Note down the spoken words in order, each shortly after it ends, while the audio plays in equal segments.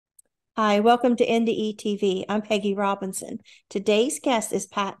Hi, welcome to NDE TV. I'm Peggy Robinson. Today's guest is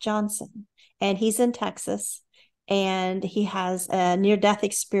Pat Johnson, and he's in Texas, and he has a near-death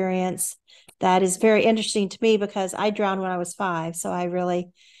experience that is very interesting to me because I drowned when I was 5, so I really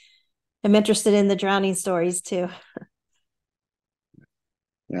am interested in the drowning stories too.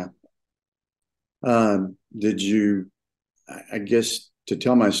 Yeah. Did you, I guess to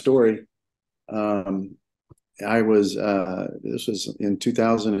tell my story, um, this was in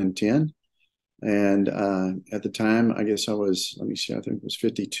 2010. And at the time, I guess I was, let me see, I think it was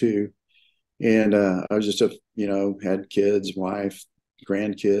 52. And I was just had kids, wife,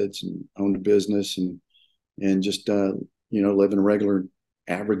 grandkids, and owned a business and just, living a regular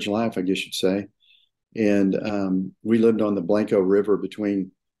average life, I guess you'd say. And we lived on the Blanco River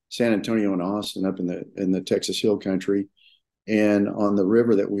between San Antonio and Austin, up in the Texas Hill Country. And on the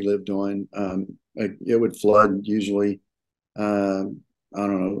river that we lived on, it would flood usually. I don't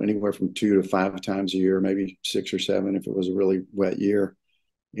know, anywhere from 2 to 5 times a year, maybe 6 or 7 if it was a really wet year.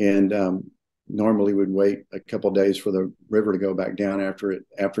 And normally we'd wait a couple of days for the river to go back down after it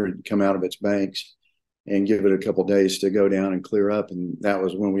come out of its banks, and give it a couple of days to go down and clear up. And that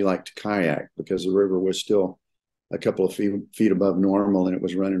was when we liked to kayak, because the river was still a couple of feet above normal, and it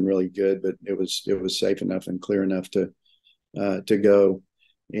was running really good, but it was safe enough and clear enough to go.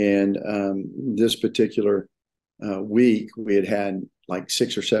 And this particular week, we had like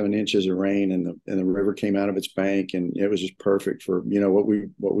 6 or 7 inches of rain, and the river came out of its bank, and it was just perfect for what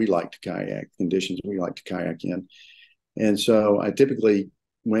we like to kayak, conditions we like to kayak in. And so I typically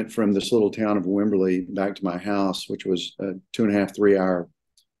went from this little town of Wimberley back to my house, which was a 2.5 3 hour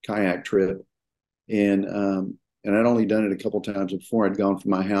kayak trip. And I'd only done it a couple times before. I'd gone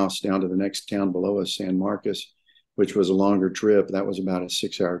from my house down to the next town below us, San Marcos, which was a longer trip. That was about a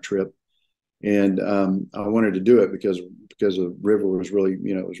 6 hour trip. And I wanted to do it because the river was really,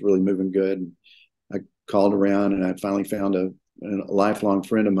 it was really moving good. And I called around, and I finally found a lifelong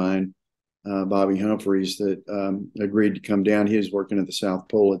friend of mine, Bobby Humphreys, that agreed to come down. He was working at the South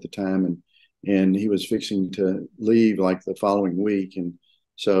Pole at the time, and he was fixing to leave like the following week. And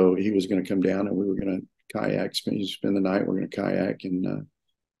so he was going to come down, and we were going to kayak, spend the night. We're going to kayak. And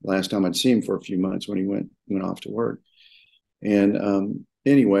last time I'd seen him for a few months when he went off to work. And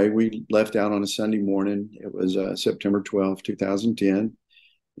anyway, we left out on a Sunday morning. It was September 12th, 2010.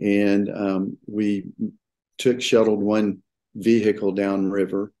 And we shuttled one vehicle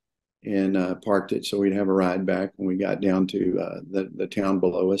downriver and parked it so we'd have a ride back when we got down to the town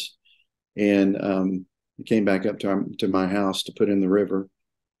below us. And we came back up to my house to put in the river.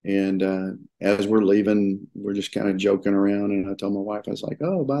 And as we're leaving, we're just kind of joking around. And I told my wife, I was like,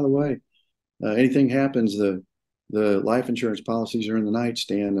 "Oh, by the way, anything happens, the life insurance policies are in the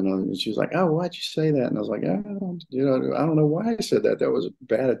nightstand." And she was like, "Oh, why'd you say that?" And I was like, I don't know why I said that. That was a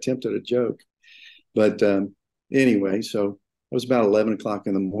bad attempt at a joke. But anyway, so it was about 11 o'clock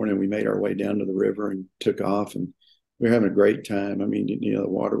in the morning. We made our way down to the river and took off, and we were having a great time. I mean, the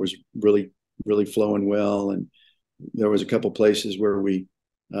water was really, really flowing well. And there was a couple places where we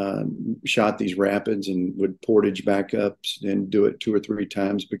shot these rapids and would portage back up and do it 2 or 3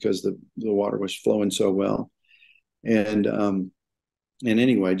 times because the water was flowing so well. And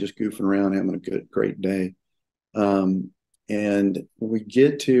anyway, just goofing around, having a great day. Um, and when we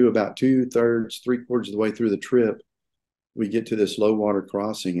get to about 2/3, 3/4 of the way through the trip, we get to this low water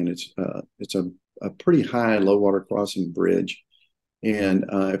crossing, and it's a pretty high low water crossing bridge. And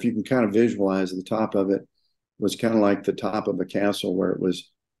if you can kind of visualize, the top of it was kind of like the top of a castle, where it was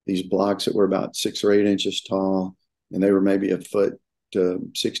these blocks that were about 6 or 8 inches tall, and they were maybe a foot to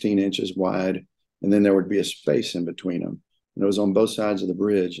 16 inches wide. And then there would be a space in between them. And it was on both sides of the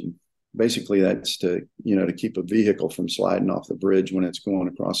bridge. And basically that's to keep a vehicle from sliding off the bridge when it's going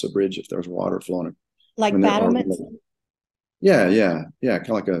across the bridge, if there's water flowing. Like When there are, battlements. yeah, yeah, yeah,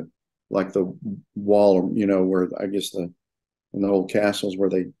 kind of like the wall, where I guess in the old castles where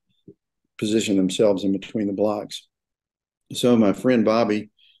they position themselves in between the blocks. So my friend Bobby,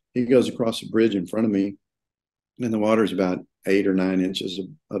 he goes across the bridge in front of me, and the water is about 8 or 9 inches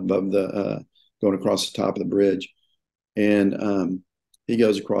above going across the top of the bridge. And he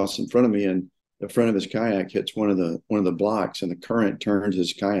goes across in front of me, and the front of his kayak hits one of the blocks, and the current turns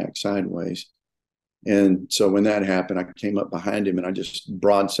his kayak sideways. And so when that happened, I came up behind him, and I just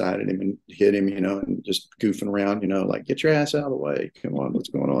broadsided him and hit him, and just goofing around, like, "Get your ass out of the way. Come on, what's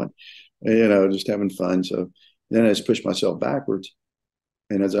going on?" And, just having fun. So then I just pushed myself backwards.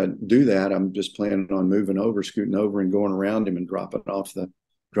 And as I do that, I'm just planning on moving over, scooting over, and going around him and dropping off the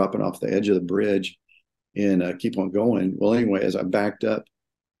edge of the bridge, and keep on going. Well, anyway, as I backed up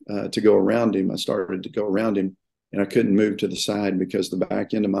to go around him, I started to go around him. and I couldn't move to the side because the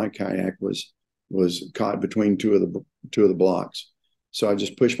back end of my kayak was caught between two of the blocks. So I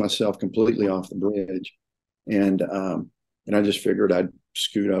just pushed myself completely off the bridge, and I just figured I'd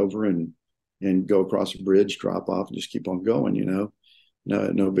scoot over and go across the bridge, drop off, and just keep on going.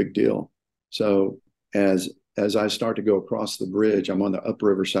 No big deal. So as I start to go across the bridge, I'm on the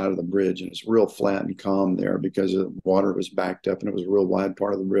upriver side of the bridge, and it's real flat and calm there because the water was backed up and it was a real wide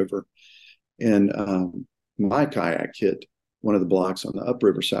part of the river. And my kayak hit one of the blocks on the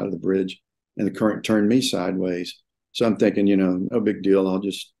upriver side of the bridge, and the current turned me sideways. So I'm thinking, no big deal. I'll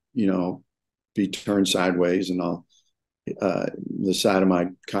just, be turned sideways, and the side of my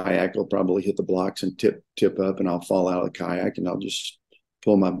kayak will probably hit the blocks and tip up, and I'll fall out of the kayak, and I'll just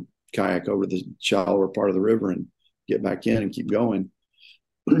pull my kayak over the shallower part of the river and get back in and keep going.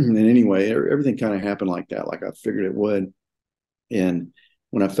 And anyway, everything kind of happened like that, like I figured it would. And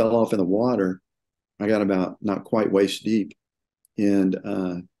when I fell off in the water, I got about not quite waist deep, and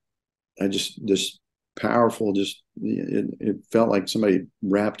I just this powerful, it felt like somebody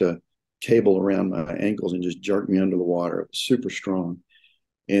wrapped a cable around my ankles and just jerked me under the water. It was super strong,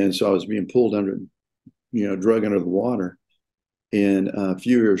 and so I was being pulled under, drug under the water. And a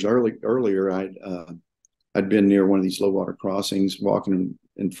few years earlier, I'd been near one of these low water crossings, walking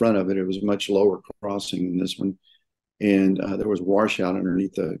in front of it. It was a much lower crossing than this one, and there was a washout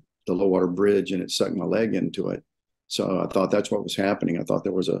underneath the low water bridge, and it sucked my leg into it. So I thought that's what was happening. I thought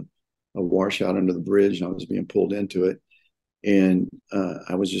there was a washout under the bridge, and I was being pulled into it. And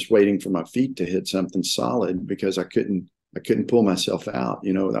I was just waiting for my feet to hit something solid because I couldn't pull myself out.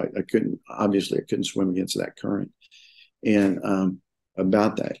 I couldn't swim against that current. And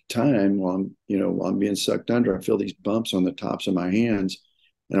about that time, while I'm being sucked under, I feel these bumps on the tops of my hands,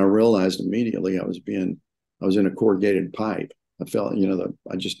 and I realized immediately I was in a corrugated pipe. I felt,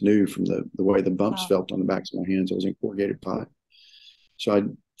 I just knew from the way the bumps felt on the backs of my hands, I was in corrugated pipe. So I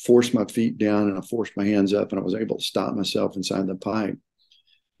forced my feet down and I forced my hands up, and I was able to stop myself inside the pipe.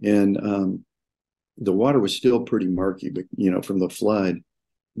 And the water was still pretty murky, but from the flood.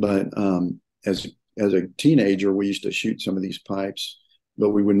 But as a teenager, we used to shoot some of these pipes, but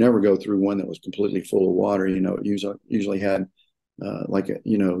we would never go through one that was completely full of water. It usually had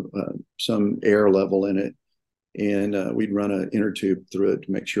some air level in it, and we'd run an inner tube through it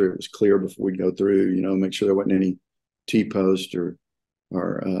to make sure it was clear before we'd go through. Make sure there wasn't any T-post or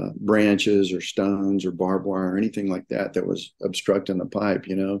branches or stones or barbed wire or anything like that was obstructing the pipe.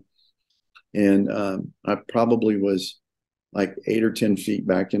 And I probably was like 8 or 10 feet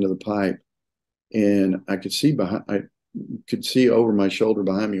back into the pipe, and I could see over my shoulder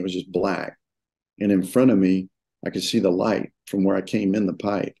behind me, it was just black, and in front of me I could see the light from where I came in the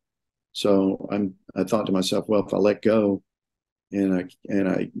pipe. So I thought to myself, well, if I let go and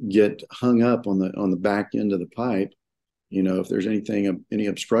I get hung up on the back end of the pipe, if there's any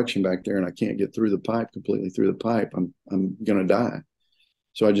obstruction back there and I can't get through the pipe, completely through the pipe, I'm gonna die.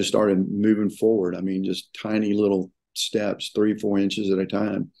 So I just started moving forward. I mean, just tiny little steps, 3-4 inches at a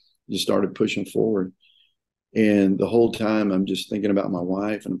time. Just started pushing forward. And the whole time I'm just thinking about my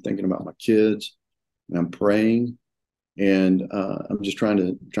wife, and I'm thinking about my kids, and I'm praying, and I'm just trying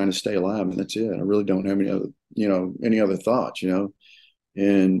to stay alive, and that's it. I really don't have any other thoughts.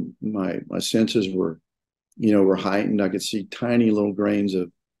 And my senses were heightened. I could see tiny little grains of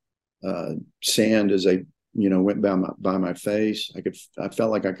sand as they went by my face. I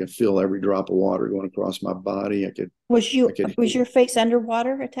felt like I could feel every drop of water going across my body. Was your face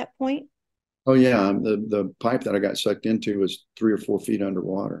underwater at that point? Oh yeah, the pipe that I got sucked into was 3 or 4 feet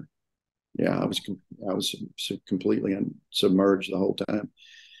underwater. Yeah, I was completely submerged the whole time,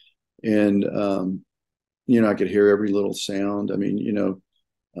 and I could hear every little sound. I mean,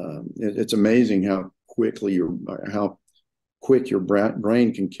 it's amazing how quick your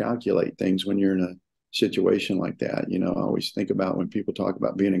brain can calculate things when you're in a situation like that. I always think about when people talk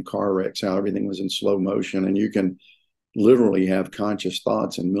about being in car wrecks, how everything was in slow motion, and you can literally have conscious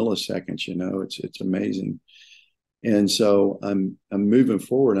thoughts in milliseconds. It's amazing. And so I'm moving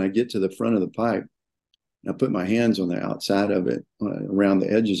forward, and I get to the front of the pipe, and I put my hands on the outside of it, around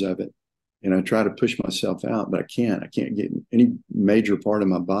the edges of it, and I try to push myself out, but I can't get any major part of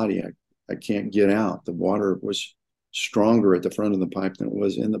my body. I can't get out. The water was stronger at the front of the pipe than it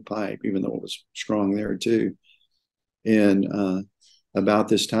was in the pipe, even though it was strong there too. And about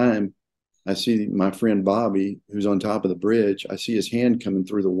this time, I see my friend Bobby, who's on top of the bridge. I see his hand coming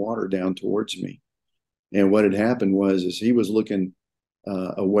through the water down towards me. And what had happened was he was looking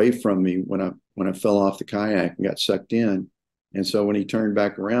away from me when I fell off the kayak and got sucked in. And so when he turned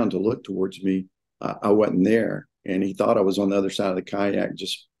back around to look towards me, I wasn't there. And he thought I was on the other side of the kayak,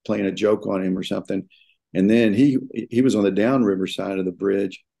 just playing a joke on him or something. And then he was on the downriver side of the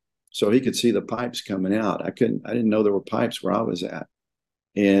bridge, so he could see the pipes coming out. I didn't know there were pipes where I was at.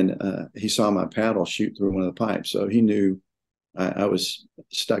 And he saw my paddle shoot through one of the pipes, so he knew I was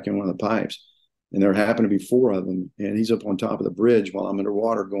stuck in one of the pipes. And there happened to be four of them, and he's up on top of the bridge while I'm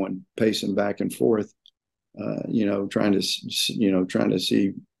underwater, going pacing back and forth, trying to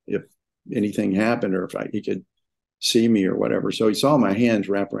see if anything happened or if he could see me or whatever. So he saw my hands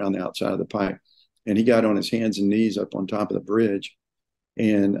wrap around the outside of the pipe, and he got on his hands and knees up on top of the bridge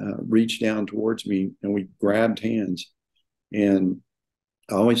and reached down towards me, and we grabbed hands. And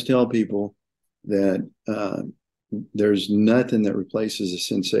I always tell people that there's nothing that replaces the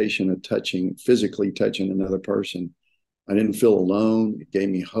sensation of physically touching another person. I didn't feel alone. It gave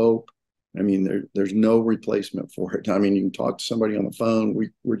me hope. I mean, there's no replacement for it. I mean, you can talk to somebody on the phone.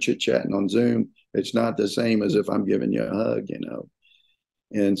 We're chit-chatting on Zoom. It's not the same as if I'm giving you a hug, you know.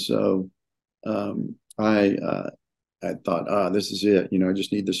 And so I thought, this is it. You know, I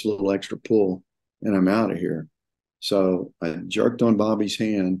just need this little extra pull, and I'm out of here. So I jerked on Bobby's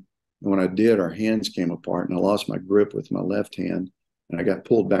hand. And when I did, our hands came apart, and I lost my grip with my left hand. And I got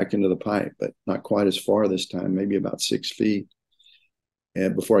pulled back into the pipe, but not quite as far this time, maybe about 6 feet,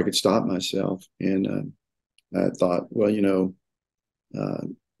 and before I could stop myself. And I thought, well,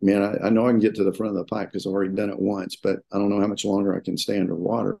 man, I know I can get to the front of the pipe because I've already done it once, but I don't know how much longer I can stay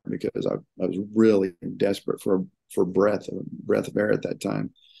underwater, because I was really desperate for breath of air at that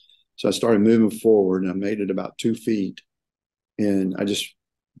time. So I started moving forward, and I made it about 2 feet, and I just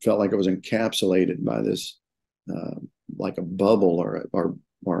felt like I was encapsulated by this, like a bubble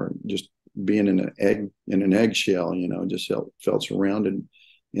or just being in an eggshell, just felt surrounded,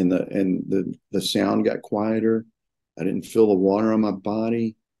 and the sound got quieter. I didn't feel the water on my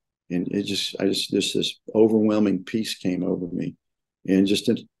body. And just this overwhelming peace came over me. And just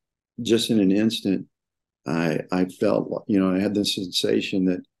in an instant, I felt, I had this sensation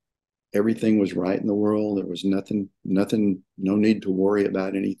that everything was right in the world. There was nothing, no need to worry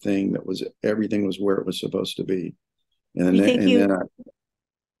about anything. Everything was where it was supposed to be. And Do then,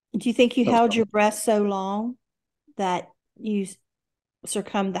 do you think you held your breath so long that you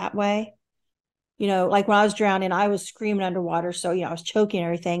succumbed that way? Like when I was drowning, I was screaming underwater. So, I was choking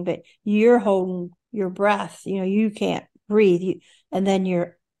everything, but you're holding your breath, you can't breathe. And then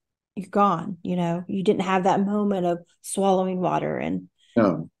you're gone, you didn't have that moment of swallowing water. And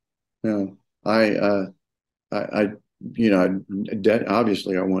no, I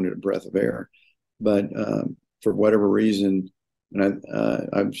obviously I wanted a breath of air, but for whatever reason, and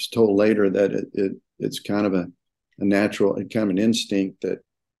I was told later that it's kind of a natural, kind of an instinct that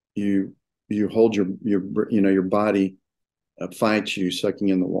you hold your body fights you sucking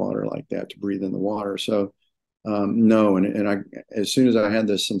in the water like that, to breathe in the water. So no, and I, as soon as I had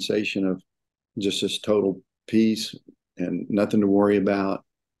this sensation of just this total peace and nothing to worry about,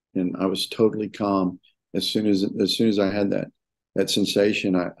 and I was totally calm. As soon as I had that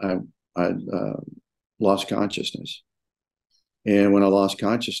sensation, I lost consciousness. And when I lost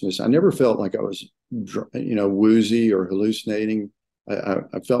consciousness, I never felt like I was, woozy or hallucinating.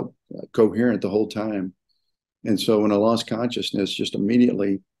 I felt coherent the whole time. And so when I lost consciousness, just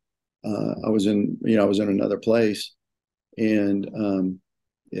immediately, I was in another place, and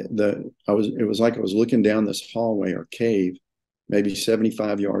it was like I was looking down this hallway or cave, maybe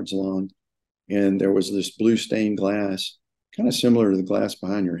 75 yards long, and there was this blue stained glass, kind of similar to the glass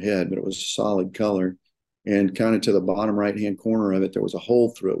behind your head, but it was a solid color. And kind of to the bottom right hand corner of it, there was a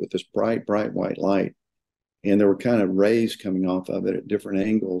hole through it with this bright white light, and there were kind of rays coming off of it at different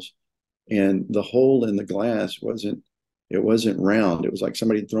angles. And the hole in the glass wasn't round. It was like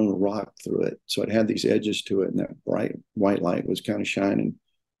somebody had thrown a rock through it. So it had these edges to it, and that bright white light was kind of shining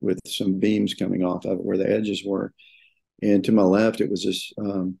with some beams coming off of it where the edges were. And to my left, it was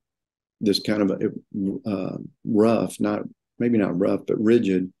this kind of a rough, maybe not rough, but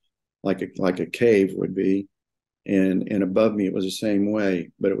rigid, like a cave would be. And above me, it was the same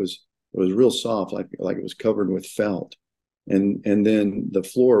way, but it was real soft, like it was covered with felt. And then the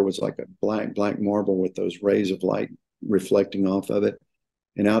floor was like a black marble with those rays of light reflecting off of it.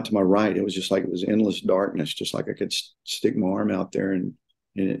 And out to my right, it was just like it was endless darkness, just like I could stick my arm out there and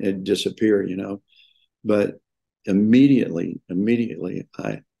it'd disappear, But immediately,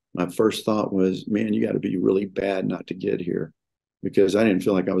 my first thought was, man, you got to be really bad not to get here, because I didn't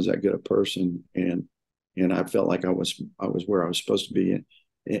feel like I was that good a person, and I felt like I was where I was supposed to be.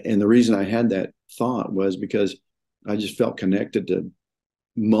 And the reason I had that thought was because I just felt connected to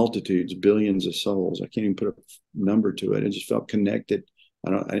multitudes, billions of souls. I can't even put a number to it. I just felt connected.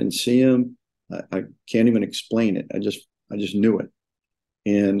 I didn't see them. I can't even explain it. I just knew it.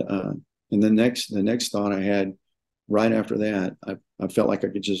 And And the next thought I had right after that, I felt like I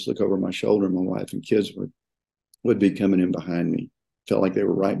could just look over my shoulder. My wife and kids would be coming in behind me. Felt like they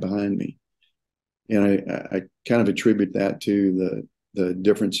were right behind me. And I kind of attribute that to the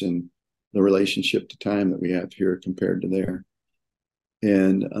difference in the relationship to time that we have here compared to there.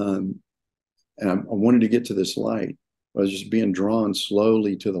 And I wanted to get to this light. I was just being drawn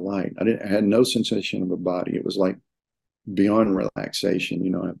slowly to the light. I had no sensation of a body. It was like beyond relaxation.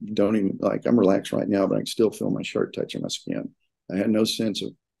 You know, I don't even like, I'm relaxed right now, but I can still feel my shirt touching my skin. I had no sense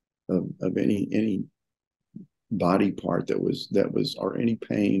of any body part that was, or any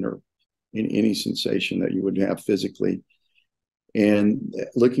pain or any sensation that you would have physically. And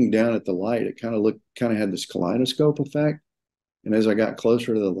looking down at the light, it kind of had this kaleidoscope effect. And as I got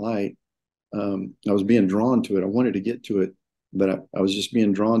closer to the light, I was being drawn to it. I wanted to get to it, but I was just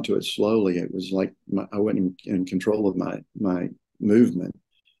being drawn to it slowly. It was like I wasn't in control of my movement.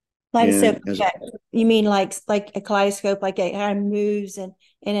 Kaleidoscope And as effect. You mean like a kaleidoscope, like it kind of moves and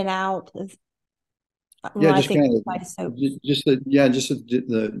in and out when yeah, I just think kind of of kaleidoscope. just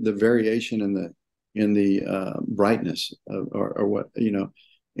the variation in the brightness or what, you know,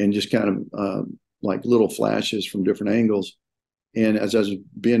 and just kind of like little flashes from different angles. And as I was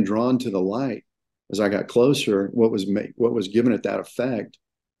being drawn to the light, as I got closer, what was giving it that effect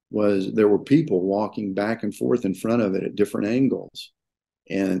was there were people walking back and forth in front of it at different angles,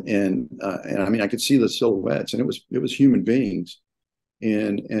 and I mean I could see the silhouettes, and it was human beings,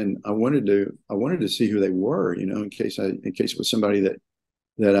 and I wanted to see who they were, you know, in case it was somebody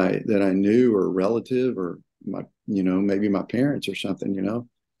that I knew, or a relative, or my, you know, maybe my parents or something, you know.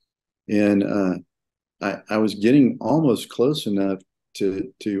 And I was getting almost close enough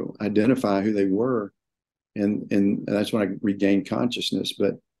to identify who they were, and that's when I regained consciousness.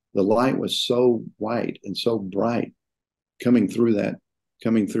 But the light was so white and so bright coming through that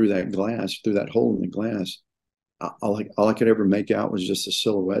glass, through that hole in the glass. All I could ever make out was just the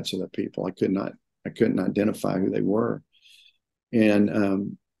silhouettes of the people. I couldn't identify who they were.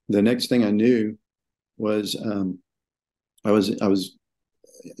 And the next thing I knew was I was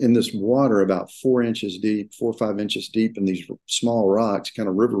in this water about 4 inches deep, 4 or 5 inches deep, in these small rocks, kind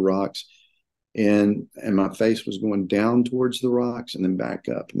of river rocks. And my face was going down towards the rocks and then back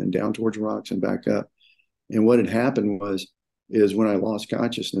up, and then down towards rocks and back up. And what had happened is when I lost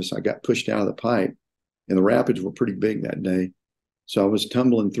consciousness, I got pushed out of the pipe, and the rapids were pretty big that day. So I was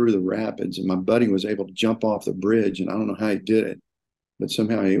tumbling through the rapids, and my buddy was able to jump off the bridge. And I don't know how he did it, but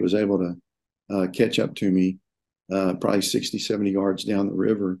somehow he was able to catch up to me, probably 60, 70 yards down the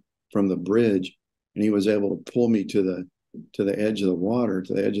river from the bridge. And he was able to pull me to the edge of the water,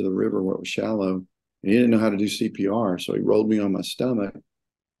 to the edge of the river where it was shallow. And he didn't know how to do CPR. So he rolled me on my stomach,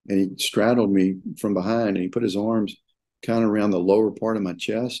 and he straddled me from behind, and he put his arms kind of around the lower part of my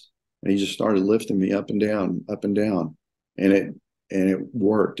chest. And he just started lifting me up and down, up and down. And it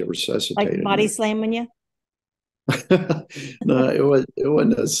worked. It resuscitated Like body me. slamming you? No, it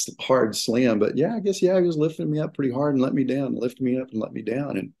wasn't a hard slam, but yeah, I guess yeah, he was lifting me up pretty hard and let me down, lift me up and let me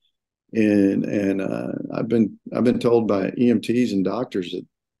down, and I've been told by EMTs and doctors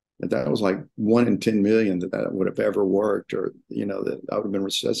that was like 1 in 10 million that would have ever worked, or you know, that I would have been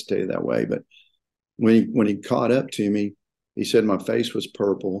resuscitated that way. But when he caught up to me, he said my face was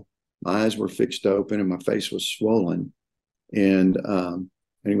purple, my eyes were fixed open, and my face was swollen, and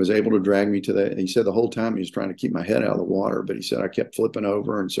he was able to drag me to the. He said the whole time he was trying to keep my head out of the water, but he said I kept flipping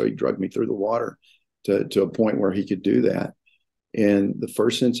over, and so he dragged me through the water to a point where he could do that. And the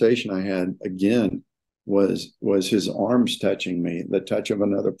first sensation I had again was his arms touching me, the touch of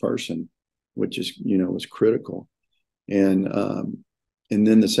another person, which is, you know, was critical. And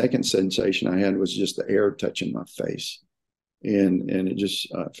then the second sensation I had was just the air touching my face, and it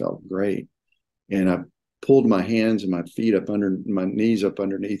just felt great. And I pulled my hands and my feet up under my knees, up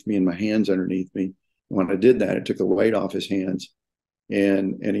underneath me, and my hands underneath me. When I did that, it took the weight off his hands,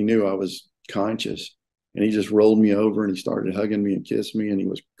 and he knew I was conscious, and he just rolled me over, and he started hugging me and kissing me, and he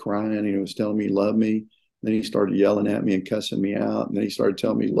was crying, and he was telling me he loved me. Then he started yelling at me and cussing me out, and then he started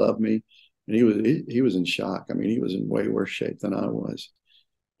telling me he loved me, and he was in shock. I mean, he was in way worse shape than I was.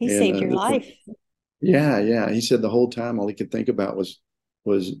 He And saved your life. yeah. He said the whole time all he could think about was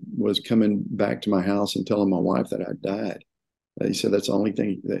coming back to my house and telling my wife that I died. He said that's the only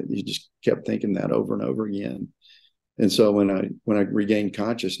thing, that he just kept thinking that over and over again. And so when I regained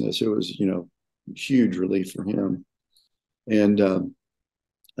consciousness, it was, you know, huge relief for him. And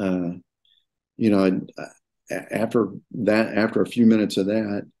you know, after a few minutes of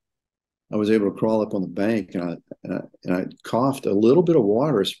that, I was able to crawl up on the bank, and I coughed a little bit of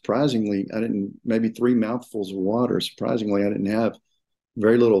water. Surprisingly, I didn't, maybe 3 mouthfuls of water. Surprisingly, I didn't have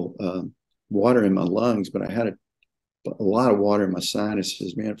very little water in my lungs, but I had a lot of water in my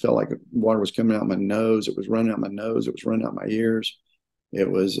sinuses. Man, it felt like water was coming out my nose. It was running out my nose. It was running out my ears.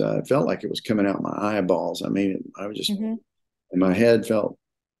 It felt like it was coming out my eyeballs. I mean, I was just, Mm-hmm. and my head felt,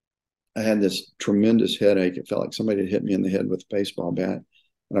 I had this tremendous headache. It felt like somebody had hit me in the head with a baseball bat.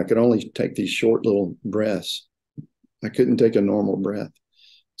 And I could only take these short little breaths. I couldn't take a normal breath.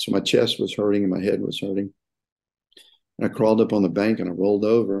 So my chest was hurting and my head was hurting. And I crawled up on the bank and I rolled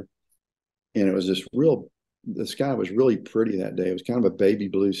over. And it was the sky was really pretty that day. It was kind of a baby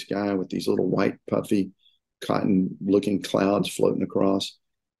blue sky with these little white, puffy, cotton looking clouds floating across.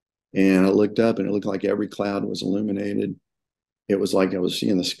 And I looked up and it looked like every cloud was illuminated. It was like I was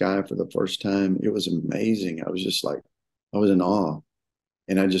seeing the sky for the first time. It was amazing. I was just like, I was in awe.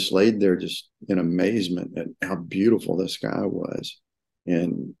 And I just laid there just in amazement at how beautiful the sky was.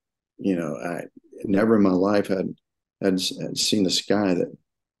 And, I never in my life had seen the sky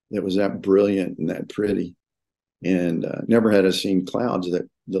that was that brilliant and that pretty. And never had I seen clouds that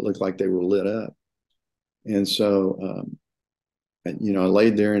looked like they were lit up. And so, I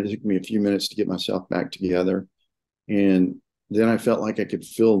laid there and it took me a few minutes to get myself back together. And then I felt like I could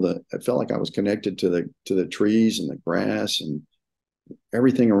I felt like I was connected to the trees and the grass and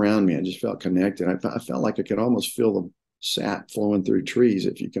everything around me. I just felt connected. I felt like I could almost feel the sap flowing through trees,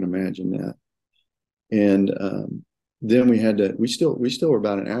 if you can imagine that. And then we still were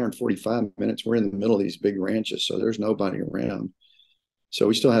about an hour and 45 minutes. We're in the middle of these big ranches, so there's nobody around. So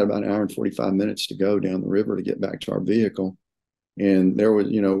we still had about an hour and 45 minutes to go down the river to get back to our vehicle. And there was,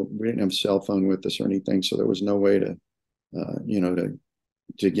 we didn't have a cell phone with us or anything, so there was no way to,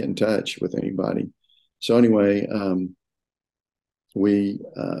 to get in touch with anybody. So anyway,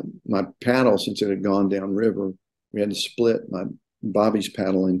 my paddle, since it had gone down river, we had to split Bobby's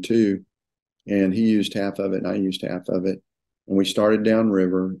paddle in two, and he used half of it and I used half of it. And we started down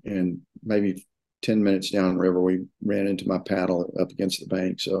river, and maybe 10 minutes down river, we ran into my paddle up against the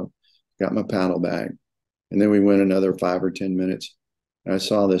bank. So got my paddle back. And then we went another 5 or 10 minutes. And I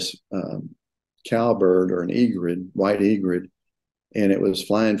saw this cowbird or an egret, white egret, and it was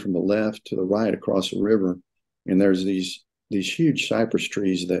flying from the left to the right across the river. And there's these huge cypress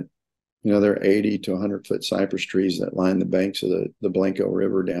trees that, they're 80 to 100-foot cypress trees that line the banks of the Blanco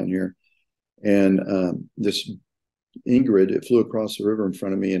River down here. And this egret, it flew across the river in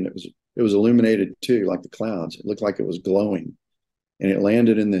front of me, and it was illuminated too, like the clouds. It looked like it was glowing, and it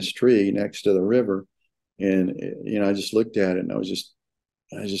landed in this tree next to the river. And I just looked at it, and I was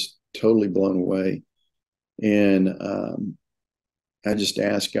just totally blown away. And I just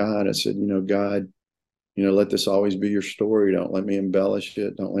asked God. I said, God, let this always be your story. Don't let me embellish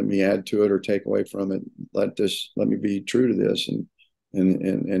it. Don't let me add to it or take away from it. Let me be true to this. And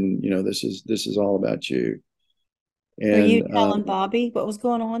this is all about you. Were you And telling Bobby what was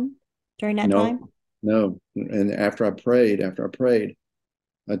going on during that time? no, no. And after I prayed,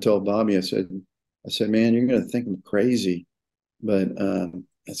 I told Bobby, I said, man, you're going to think I'm crazy. But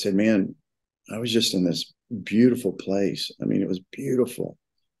I said, man, I was just in this beautiful place. I mean, it was beautiful.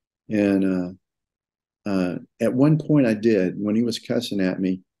 And at one point I did, when he was cussing at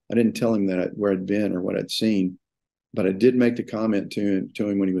me, I didn't tell him where I'd been or what I'd seen, but I did make the comment to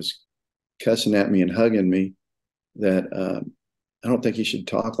him when he was cussing at me and hugging me that I don't think he should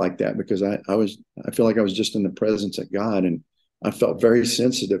talk like that, because I feel like I was just in the presence of God, and I felt very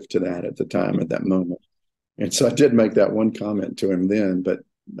sensitive to that at the time, at that moment. And so I did make that one comment to him then, but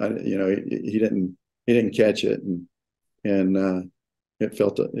he didn't catch it, and it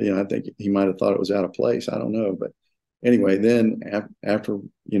felt, I think he might have thought it was out of place. I don't know, but anyway, then after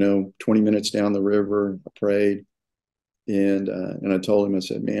 20 minutes down the river, I prayed, and I told him, I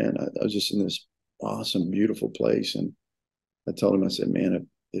said, man, I was just in this awesome, beautiful place, and I told him, I said, man,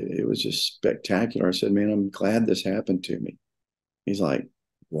 it was just spectacular. I said, man, I'm glad this happened to me. He's like,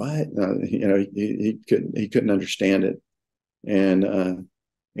 what? He couldn't understand it. And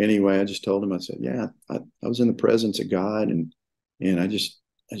anyway, I just told him, I said, yeah, I was in the presence of God, and I just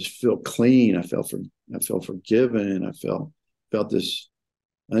feel clean. I felt forgiven, and I felt this,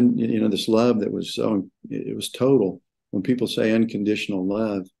 this love that was it was total. When people say unconditional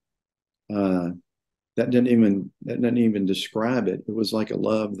love, that doesn't even describe it. It was like a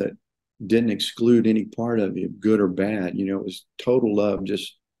love that didn't exclude any part of you, good or bad. It was total love,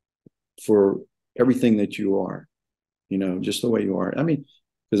 just for everything that you are, just the way you are. I mean,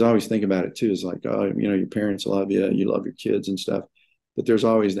 because I always think about it too, is like, oh, your parents love you, you love your kids and stuff, but there's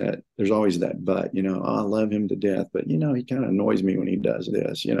always that but, oh, I love him to death, but he kind of annoys me when he does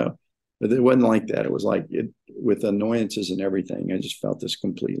this, but it wasn't like that. It was like with annoyances and everything. I just felt this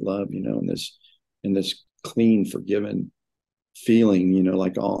complete love, in this clean, forgiven feeling, you know,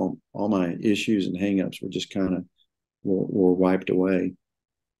 like all my issues and hangups were just kind of were wiped away.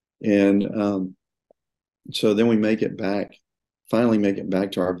 And so then we finally make it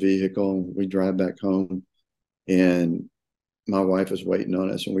back to our vehicle. We drive back home, and my wife is waiting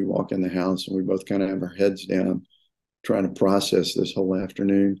on us, and we walk in the house, and we both kind of have our heads down trying to process this whole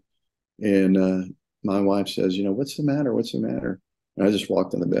afternoon. And my wife says, you know, what's the matter? What's the matter? And I just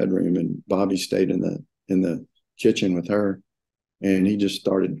walked in the bedroom, and Bobby stayed in the kitchen with her, and he just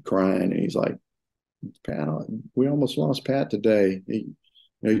started crying. And he's like, Pat, we almost lost Pat today.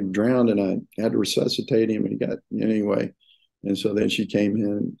 He drowned, and I had to resuscitate him, and he got anyway. And so then she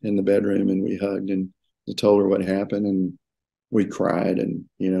came in the bedroom, and we hugged, and I told her what happened, and we cried, and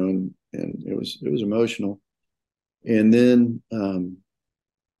you know, and it was emotional. And then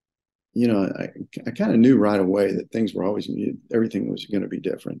you know, I kind of knew right away that things were everything was going to be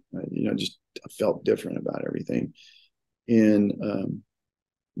different. You know, just I felt different about everything. And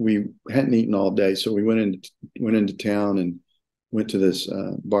we hadn't eaten all day, so we went into town and went to this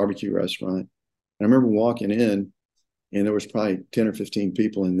barbecue restaurant. I remember walking in, and there was probably 10 or 15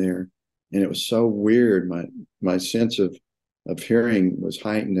 people in there, and it was so weird. My sense of hearing was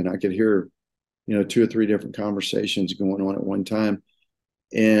heightened, and I could hear, you know, 2 or 3 different conversations going on at one time.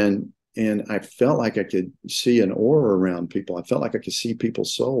 And I felt like I could see an aura around people. I felt like I could see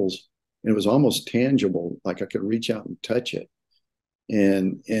people's souls. And it was almost tangible, like I could reach out and touch it.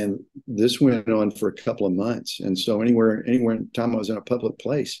 And this went on for a couple of months. And so anywhere time I was in a public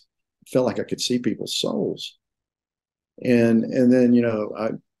place, I felt like I could see people's souls. And then, you know,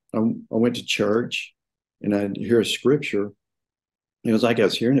 I went to church, and I'd hear a scripture. It was like I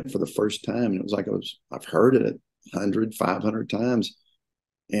was hearing it for the first time. And it was like I've heard it 100, 500 times.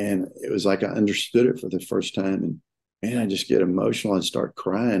 And it was like I understood it for the first time. And man, I just get emotional and start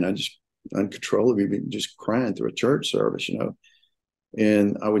crying. I just uncontrollably just crying through a church service, you know.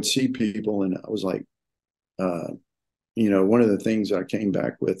 And I would see people, and I was like, you know, one of the things that I came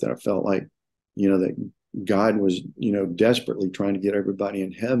back with that I felt like, you know, that God was, you know, desperately trying to get everybody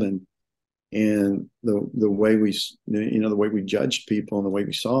in heaven. And the way we, you know, the way we judged people and the way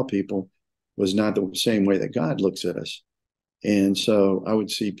we saw people was not the same way that God looks at us. And so I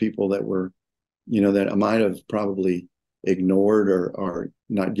would see people that were, you know, that I might have probably ignored or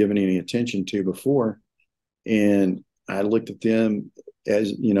not given any attention to before. And I looked at them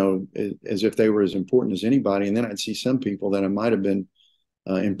as, you know, as if they were as important as anybody. And then I'd see some people that I might have been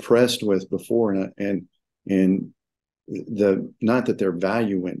impressed with before. And not that their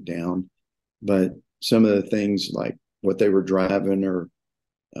value went down, but some of the things like what they were driving, or,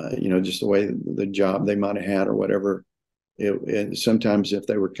 you know, just the way the job they might have had or whatever. And sometimes if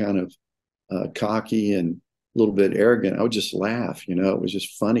they were kind of cocky and a little bit arrogant, I would just laugh. You know, it was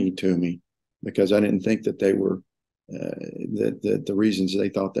just funny to me because I didn't think that they were that the reasons they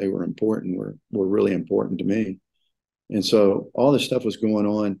thought they were important were really important to me. And so all this stuff was going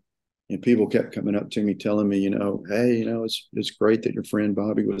on, and people kept coming up to me telling me, you know, hey, you know, it's great that your friend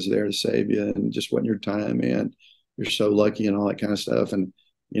Bobby was there to save you, and just wasn't your time, man. You're so lucky, and all that kind of stuff. And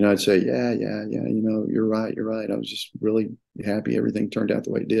you know, I'd say, yeah, you know, you're right. I was just really happy everything turned out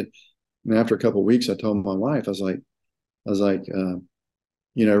the way it did. And after a couple of weeks, I told my wife, I was like,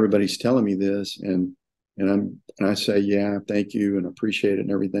 you know, everybody's telling me this, and I say, yeah, thank you, and appreciate it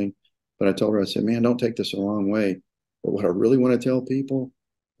and everything. But I told her, I said, man, don't take this the wrong way. But what I really want to tell people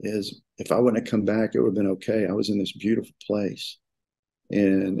is, if I wouldn't have come back, it would have been okay. I was in this beautiful place,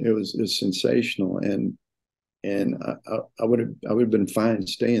 and it was sensational, and I would have been fine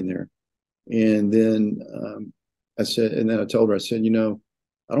staying there. And then I told her, I said, you know,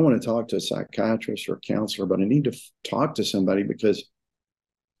 I don't want to talk to a psychiatrist or a counselor, but I need to talk to somebody, because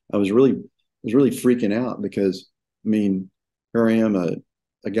I was really freaking out. Because I mean, here I am,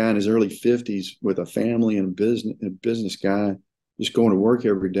 a guy in his early 50s with a family and a business guy, just going to work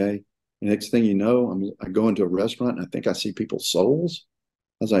every day. And next thing you know, I go into a restaurant, and I think I see people's souls.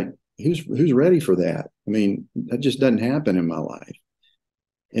 I was like, who's ready for that? I mean, that just doesn't happen in my life.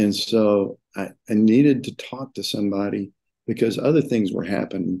 And so I needed to talk to somebody, because other things were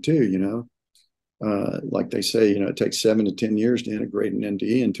happening too, you know. Like they say, you know, it takes 7 to 10 years to integrate an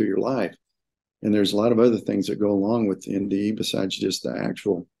NDE into your life. And there's a lot of other things that go along with the NDE besides just the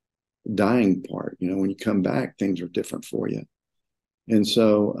actual dying part. You know, when you come back, things are different for you. And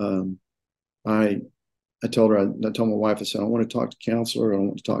so I told my wife, I said, I want to talk to a counselor. I don't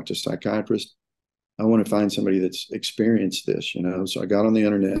want to talk to a psychiatrist. I want to find somebody that's experienced this, you know. So I got on the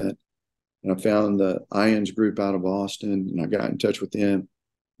internet, and I found the IANS group out of Austin, and I got in touch with them.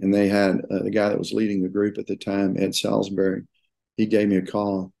 And they had the guy that was leading the group at the time, Ed Salisbury. He gave me a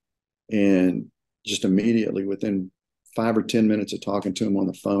call, and just immediately, within 5 or 10 minutes of talking to him on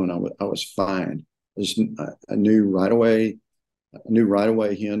the phone, I was fine. I knew right away. I knew right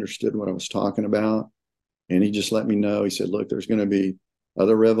away he understood what I was talking about, and he just let me know. He said, "Look, there's going to be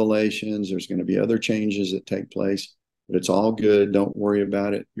other revelations. There's going to be other changes that take place, but it's all good. Don't worry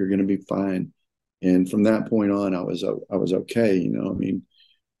about it. You're going to be fine." And from that point on, I was okay. You know, I mean,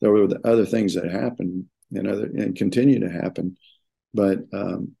 there were the other things that happened and continue to happen, but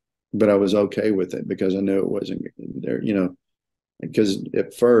I was okay with it because I knew it wasn't there. You know, because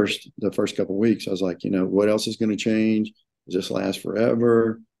at first, the first couple of weeks, I was like, you know, what else is going to change? Does this last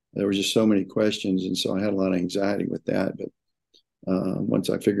forever? There were just so many questions, and so I had a lot of anxiety with that. But once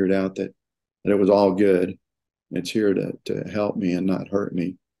I figured out that it was all good, it's here to help me and not hurt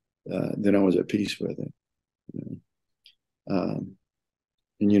me, then I was at peace with it. You know?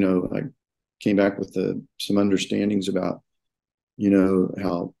 And you know, I came back with some understandings about, you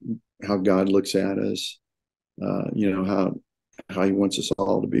know, how God looks at us, you know, how He wants us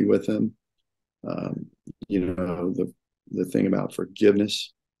all to be with Him. You know, the thing about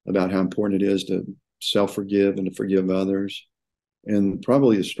forgiveness, about how important it is to self-forgive and to forgive others. And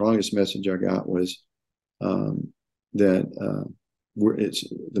probably the strongest message I got was that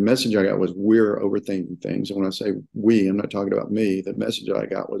the message I got was we're overthinking things. And when I say we, I'm not talking about me. The message I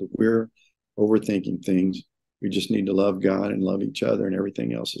got was we're overthinking things. We just need to love God and love each other, and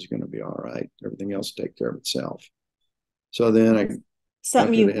everything else is going to be all right. Everything else will take care of itself. So then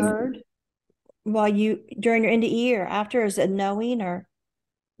something you heard during your NDE or after, is it knowing or?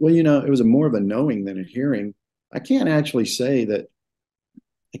 Well, you know, it was more of a knowing than a hearing. I can't actually say that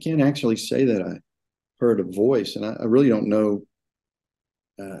I heard a voice, and I really don't know.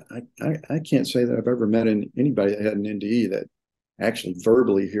 I can't say that I've ever met anybody that had an NDE that actually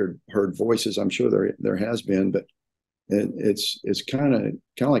verbally heard voices. I'm sure there has been, but it's kind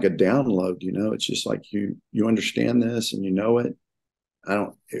of like a download. You know, it's just like you understand this and you know it.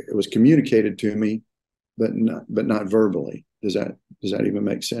 It was communicated to me, but not verbally. Does that even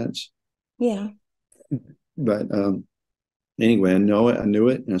make sense? Yeah. But anyway, I knew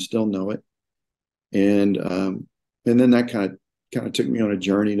it, and I still know it. And then that kind of took me on a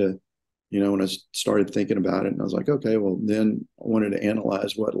journey to, you know, when I started thinking about it, and I was like, okay, well, then I wanted to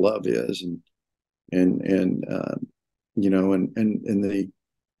analyze what love is, and you know, and the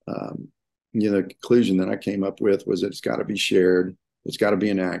you know, the conclusion that I came up with was that it's got to be shared. It's got to be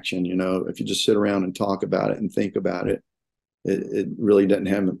in action. You know, if you just sit around and talk about it and think about it, it really doesn't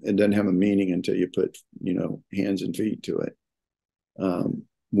have a meaning until you put, you know, hands and feet to it.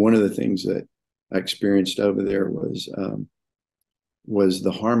 One of the things that I experienced over there was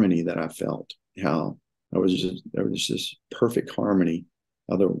the harmony that I felt. How there was this perfect harmony.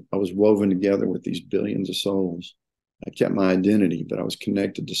 Although I was woven together with these billions of souls, I kept my identity, but I was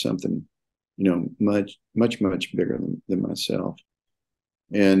connected to something, you know, much bigger than myself.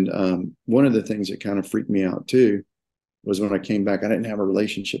 And one of the things that kind of freaked me out too was when I came back, I didn't have a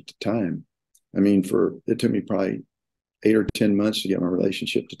relationship to time. I mean, it took me probably 8 or 10 months to get my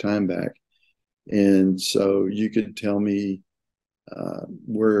relationship to time back. And so you could tell me,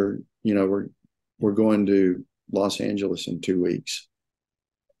 we're going to Los Angeles in 2 weeks.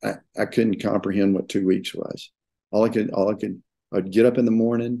 I couldn't comprehend what 2 weeks was. I'd get up in the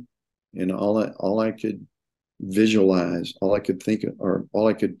morning, and all I could visualize, all I could think, or all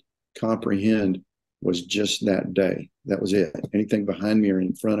I could comprehend was just that day. That was it. Anything behind me or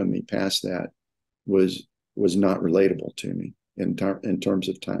in front of me past that was not relatable to me in terms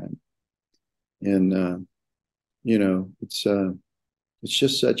of time. And you know, it's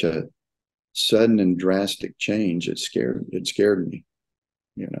just such a sudden and drastic change. It scared me,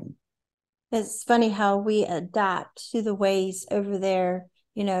 you know. It's funny how we adapt to the ways over there,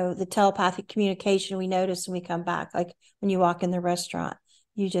 you know, the telepathic communication we notice when we come back. Like when you walk in the restaurant,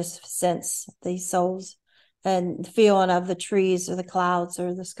 you just sense these souls and the feeling of the trees or the clouds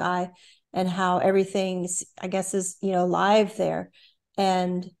or the sky, and how everything, I guess, is, you know, live there.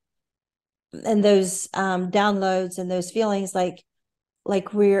 And those downloads and those feelings, like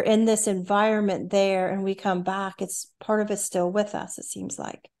we're in this environment there and we come back, it's part of it still with us, it seems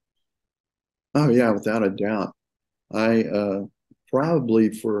like. Oh yeah, without a doubt. I probably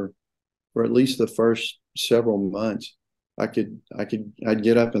for at least the first several months, I'd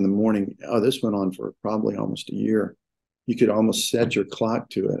get up in the morning. Oh, this went on for probably almost a year. You could almost set your clock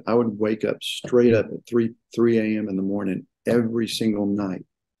to it. I would wake up straight up at 3 a.m. in the morning every single night,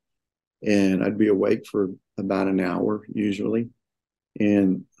 and I'd be awake for about an hour usually.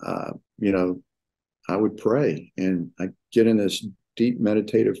 And you know, I would pray, and I get in this deep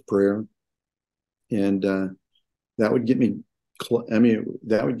meditative prayer, and that would get me.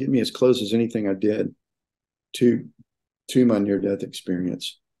 That would get me as close as anything I did to to my near death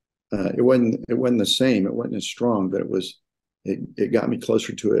experience. It wasn't the same. It wasn't as strong, but it got me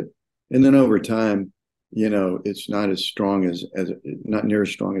closer to it. And then over time, it's not as strong as not near as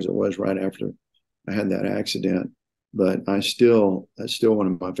strong as it was right after I had that accident. But that's still one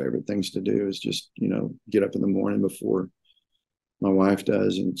of my favorite things to do is just, get up in the morning before my wife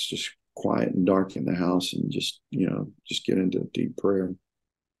does, and it's just quiet and dark in the house, and just get into deep prayer.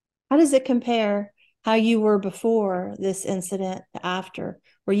 How does it compare how you were before this incident to after?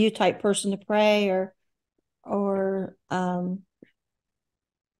 Were you a type person to pray, or or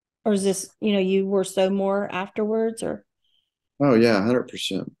is this, you were so more afterwards, or? Oh yeah,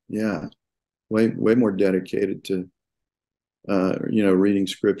 100%. Yeah, way more dedicated to reading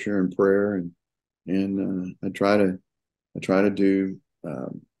scripture and prayer, and I try to do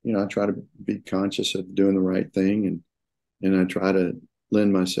I try to be conscious of doing the right thing, and I try to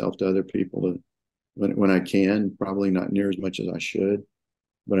lend myself to other people when I can, probably not near as much as I should,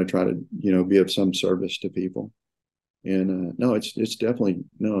 but I try to be of some service to people. And no, it's definitely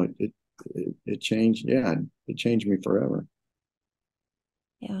no, it changed. Yeah, it changed me forever.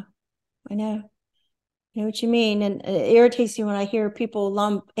 Yeah, I know. I know what you mean. And it irritates me when I hear people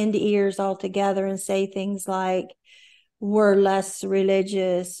lump NDEers all together and say things like we're less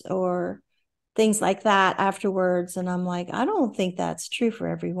religious or things like that afterwards. And I'm like, I don't think that's true for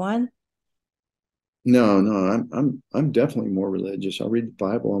everyone. No, I'm definitely more religious. I read the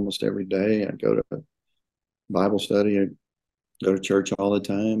Bible almost every day. I go to Bible study. I go to church all the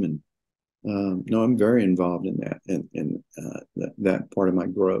time, and no, I'm very involved in that, that part of my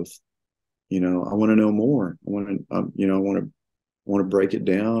growth. I want to know more. I want to break it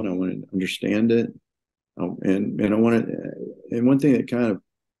down. I want to understand it, and I want to. And one thing that kind of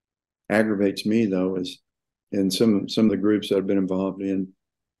aggravates me though is in some of the groups that I've been involved in,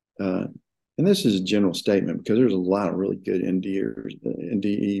 uh, and this is a general statement because there's a lot of really good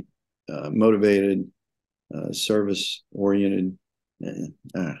NDE motivated, service oriented.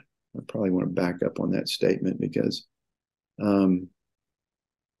 I probably want to back up on that statement because um,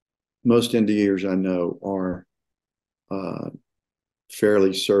 most NDEers I know are uh,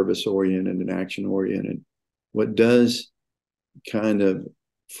 fairly service oriented and action oriented. What does kind of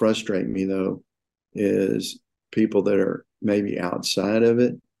frustrate me though is people that are maybe outside of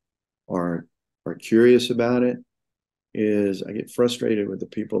it are curious about it. Is I get frustrated with the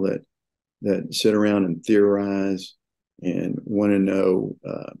people that sit around and theorize and want to know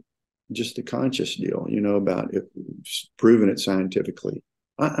just the conscious deal, about if proving it scientifically.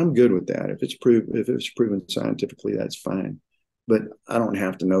 I'm good with that. If it's proven scientifically, that's fine. But I don't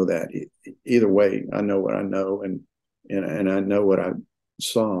have to know that either way. I know what I know, and I know what I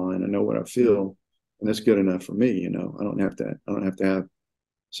saw, and I know what I feel, and that's good enough for me. I don't have to. I don't have to have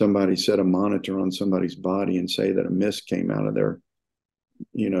somebody set a monitor on somebody's body and say that a mist came out of their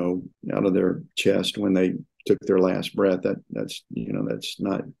chest when they took their last breath. That's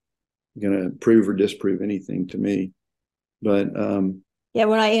not going to prove or disprove anything to me. But Yeah,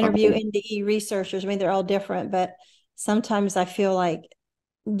 when I interview NDE researchers, I mean, they're all different, but sometimes I feel like,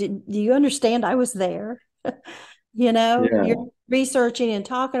 do you understand I was there? yeah, You're researching and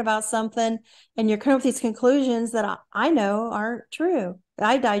talking about something, and you're coming up with these conclusions that I know aren't true.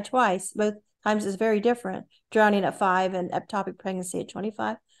 I died twice. Both times is very different. Drowning at 5 and ectopic pregnancy at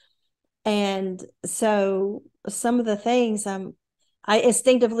 25. And so some of the things I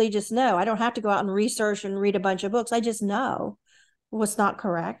instinctively just know. I don't have to go out and research and read a bunch of books. I just know what's not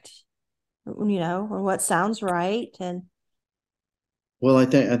correct, or what sounds right. And well, I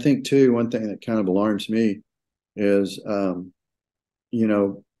think too, one thing that kind of alarms me is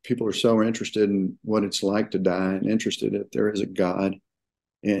people are so interested in what it's like to die and interested if there is a God.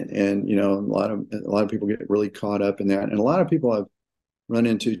 And a lot of people get really caught up in that. And a lot of people I've run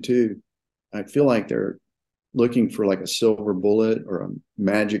into too, I feel like they're looking for like a silver bullet or a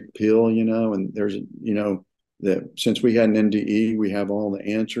magic pill, and there's, that since we had an NDE, we have all the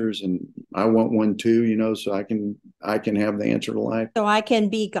answers, and I want one too, so I can have the answer to life. so I can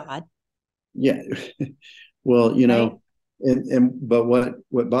be God, Yeah. Well, right? but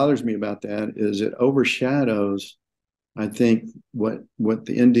what bothers me about that is it overshadows, I think, what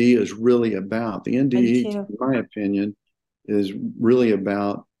the NDE is really about. The I do NDE, too. in my opinion, is really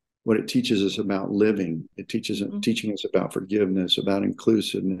about what it teaches us about living. It teaching us about forgiveness, about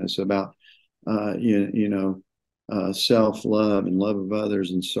inclusiveness, about self love and love of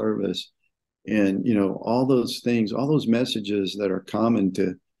others and service, and all those things, all those messages that are common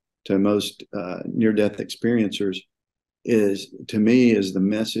to most near death experiencers is, to me, is the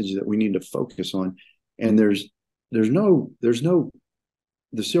message that we need to focus on. And there's no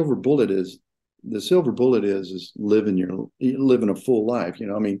the silver bullet the silver bullet is living a full life.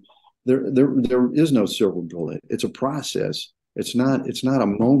 I mean, there is no silver bullet. It's a process. It's not a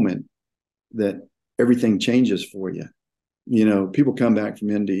moment that everything changes for you. People come back from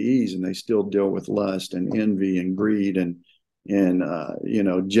NDEs and they still deal with lust and envy and greed and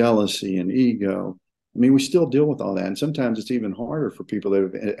jealousy and ego. I mean, we still deal with all that, and sometimes it's even harder for people that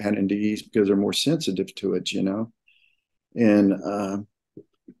have had NDEs because they're more sensitive to it. And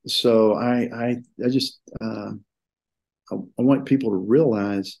so I just I want people to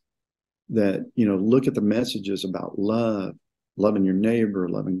realize that look at the messages about love, loving your neighbor,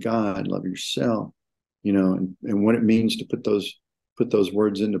 loving God, loving yourself, and what it means to put those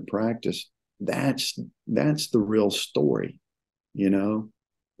words into practice. That's the real story,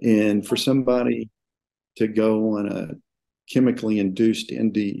 and for somebody to go on a chemically induced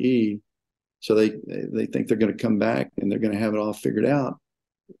NDE, so they think they're going to come back and they're going to have it all figured out.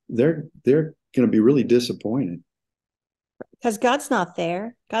 They're going to be really disappointed. Because God's not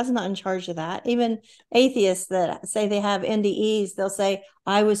there. God's not in charge of that. Even atheists that say they have NDEs, they'll say,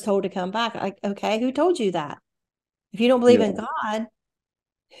 I was told to come back. Okay, who told you that? If you don't believe in God,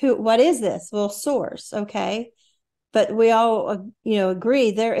 what is this? Well, source. Okay. But we all,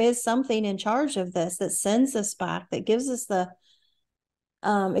 agree there is something in charge of this that sends us back, that gives us the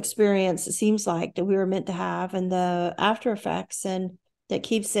experience, it seems like, that we were meant to have, and the after effects, and that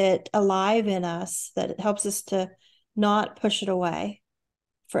keeps it alive in us, that it helps us to not push it away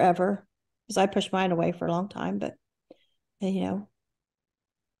forever. Because I pushed mine away for a long time, but Well,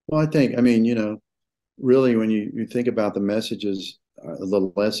 I mean, really, when you think about the messages,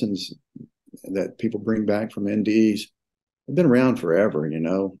 the lessons that people bring back from NDEs, have been around forever. I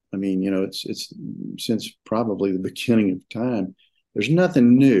mean, it's since probably the beginning of time. There's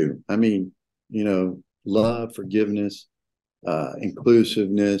nothing new. I mean, love, forgiveness,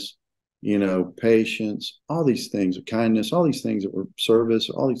 inclusiveness, patience, all these things, kindness, all these things that were service,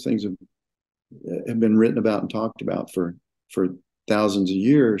 all these things have been written about and talked about for thousands of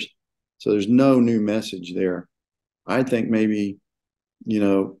years. So there's no new message there. I think maybe,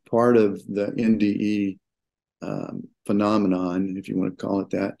 part of the NDE phenomenon, if you want to call it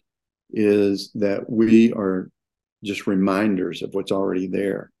that, is that we are just reminders of what's already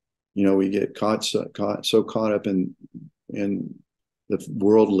there. We get so caught up in the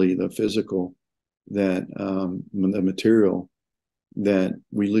worldly, the physical, that the material, that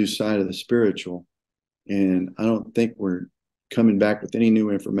we lose sight of the spiritual. And I don't think we're coming back with any new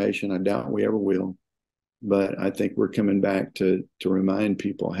information. I doubt we ever will. But I think we're coming back to remind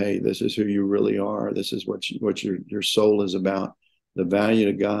people, hey, this is who you really are. This is what your soul is about. The value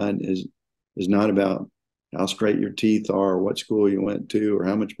to God is not about how straight your teeth are, or what school you went to, or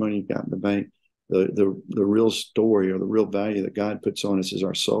how much money you got in the bank. The real story, or the real value that God puts on us, is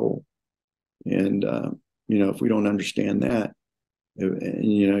our soul. And if we don't understand that,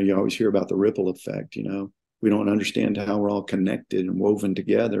 you always hear about the ripple effect. We don't understand how we're all connected and woven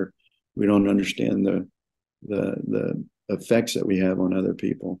together. We don't understand the effects that we have on other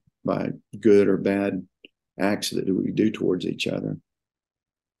people by good or bad acts that we do towards each other.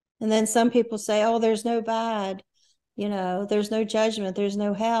 And then some people say, oh, there's no bad, there's no judgment, there's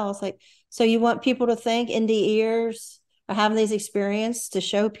no hell. It's like, so you want people to think NDEers are having these experiences to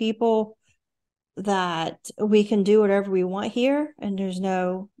show people that we can do whatever we want here and there's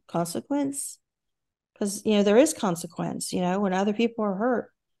no consequence? Because, there is consequence, when other people are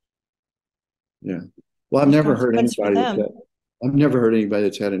hurt. Yeah. Well, I've never heard anybody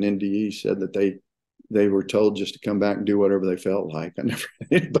that's had an NDE said that they were told just to come back and do whatever they felt like. I never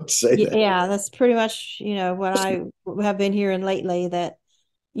heard anybody say that. Yeah, that's pretty much, what I have been hearing lately, that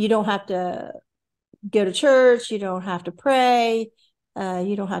you don't have to go to church, you don't have to pray,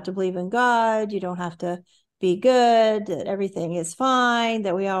 you don't have to believe in God, you don't have to be good, that everything is fine,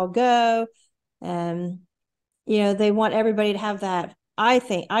 that we all go. And, they want everybody to have that, I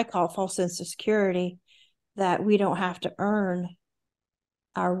call it false sense of security, that we don't have to earn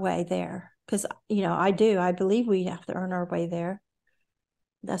our way there. Because, I believe we have to earn our way there.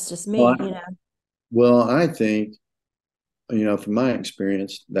 That's just me, Well, I think, from my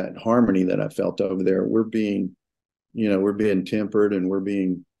experience, that harmony that I felt over there, we're being tempered, and we're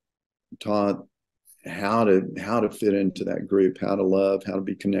being taught how to fit into that group, how to love, how to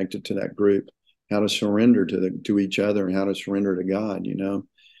be connected to that group, how to surrender to each other, and how to surrender to God,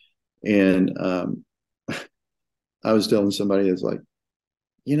 And I was telling somebody, it's like,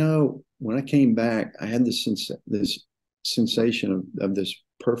 when I came back, I had this sensation of this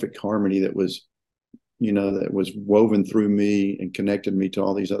perfect harmony that was woven through me and connected me to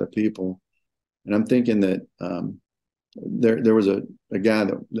all these other people. And I'm thinking that there was a guy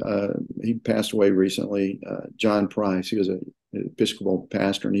that he passed away recently, John Price. He was an Episcopal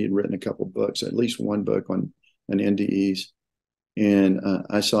pastor, and he had written a couple of books, at least one book on NDEs. And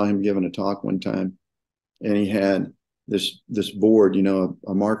I saw him giving a talk one time, and he had this board,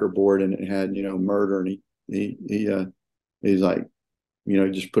 a marker board, and it had murder, and he's like,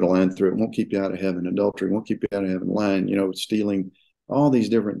 just put a line through it. Won't keep you out of heaven. Adultery won't keep you out of heaven. Lying, stealing, all these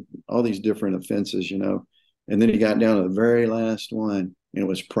different offenses, And then he got down to the very last one, and it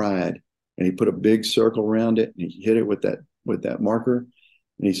was pride. And he put a big circle around it, and he hit it with that marker.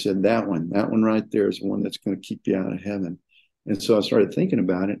 And he said, that one right there is the one that's going to keep you out of heaven. And so I started thinking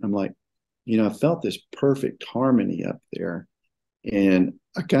about it. I'm like, I felt this perfect harmony up there. And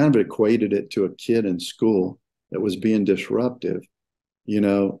I kind of equated it to a kid in school that was being disruptive,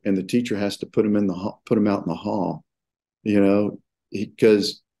 and the teacher has to put him out in the hall,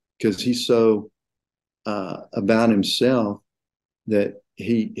 because he's so about himself that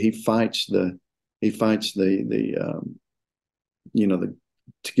he fights the the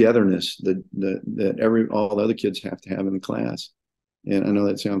togetherness that all the other kids have to have in the class. And I know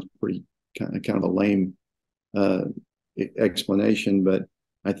that sounds pretty kind of a lame explanation, but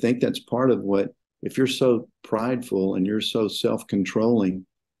I think that's part of what, if you're so prideful and you're so self-controlling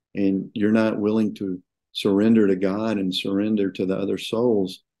and you're not willing to surrender to God and surrender to the other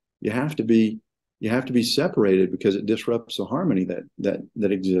souls, you have to be separated, because it disrupts the harmony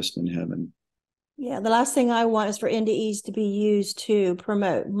that exists in heaven. Yeah, the last thing I want is for NDEs to be used to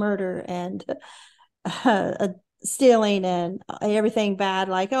promote murder and stealing and everything bad.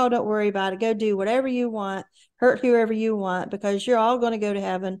 Like, oh, don't worry about it. Go do whatever you want, hurt whoever you want, because you're all going to go to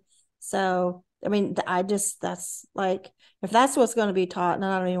heaven. So, I mean, that's like, if that's what's going to be taught, and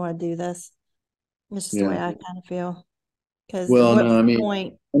I don't even want to do this. It's just the way I kind of feel. Because Well, what's no, the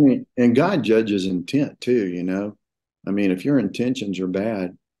point? and God judges intent too. If your intentions are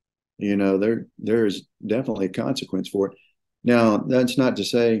bad, there's definitely a consequence for it. Now, that's not to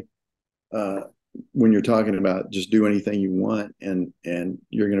say when you're talking about just do anything you want and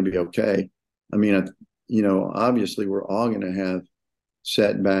you're going to be okay. Obviously we're all going to have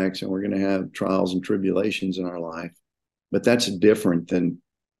setbacks, and we're going to have trials and tribulations in our life, but that's different than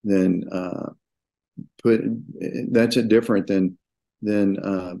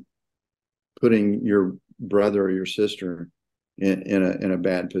putting your brother or your sister in a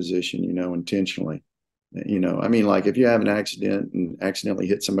bad position, intentionally. Like if you have an accident and accidentally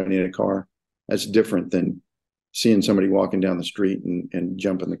hit somebody in a car, that's different than seeing somebody walking down the street and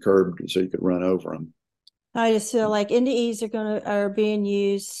jumping the curb so you could run over them. I just feel like NDEs are being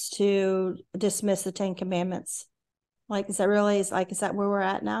used to dismiss the 10 Commandments. Like, is that where we're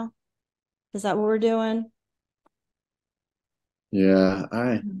at now? Is that what we're doing? Yeah,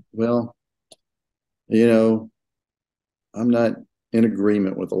 well, I'm not in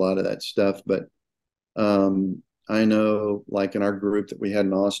agreement with a lot of that stuff, but I know, like in our group that we had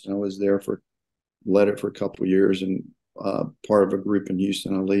in Austin, I was there led it for a couple of years, and part of a group in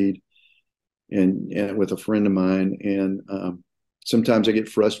Houston I lead, and with a friend of mine. And sometimes I get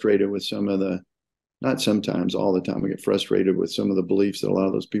frustrated with not sometimes, all the time, I get frustrated with some of the beliefs that a lot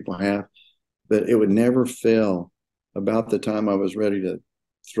of those people have. But it would never fail about the time I was ready to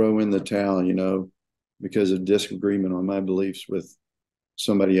throw in the towel, because of disagreement on my beliefs with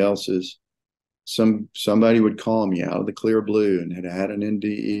somebody else's. Somebody would call me out of the clear blue and had an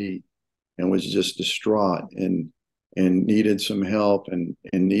NDE and was just distraught and needed some help and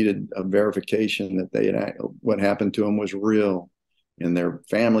needed a verification that what happened to them was real, and their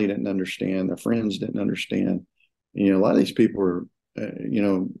family didn't understand, their friends didn't understand. A lot of these people are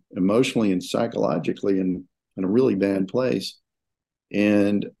emotionally and psychologically in a really bad place.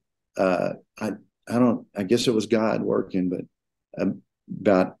 And I guess it was God working, but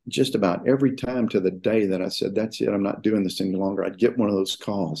about every time to the day that I said, that's it, I'm not doing this any longer, I'd get one of those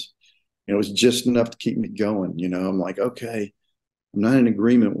calls. And it was just enough to keep me going. I'm like, okay, I'm not in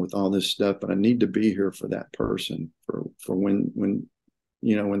agreement with all this stuff, but I need to be here for that person, for when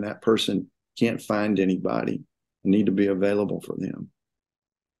that person can't find anybody, I need to be available for them.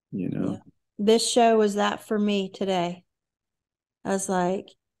 Yeah. This show was that for me today. I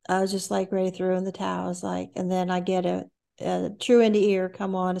was just like ready to throw in the towel. I was like, and then I get a true NDE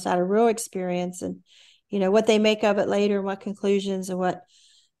come on. It's had a real experience, and what they make of it later, and what conclusions, and what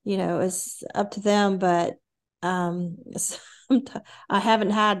is up to them. But I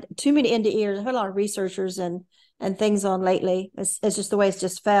haven't had too many NDEs. I've had a lot of researchers and things on lately. It's just the way it's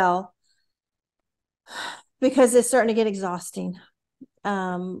just fell, because it's starting to get exhausting.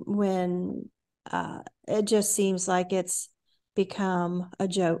 When it just seems like it's become a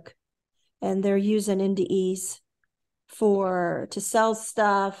joke, and they're using NDEs to sell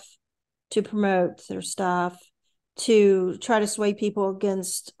stuff, to promote their stuff, to try to sway people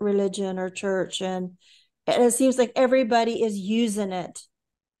against religion or church. And it seems like everybody is using it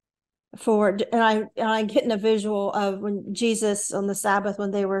for, and I getting a visual of when Jesus on the Sabbath,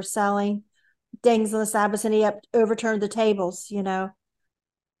 when they were selling things on the Sabbath, and he overturned the tables,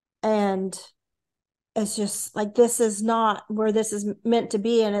 and it's just like, this is not where this is meant to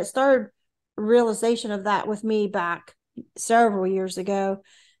be. And it started realization of that with me back several years ago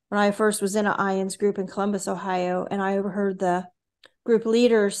when I first was in an IONS group in Columbus, Ohio, and I overheard the group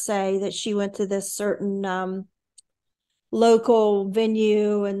leader say that she went to this certain local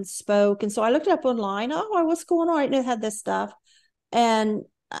venue and spoke. And so I looked it up online. Oh, what's going on? I didn't know it had this stuff. And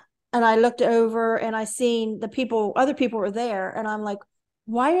I looked over and I seen other people were there. And I'm like,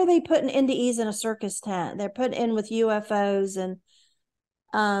 why are they putting NDEs in a circus tent? They're putting in with UFOs and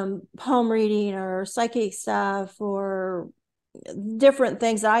palm reading or psychic stuff or different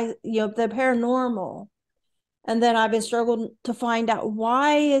things that the paranormal. And then I've been struggling to find out,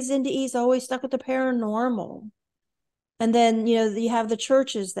 why is NDEs always stuck with the paranormal? And then, you have the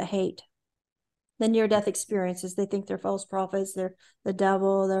churches that hate the near-death experiences. They think they're false prophets, they're the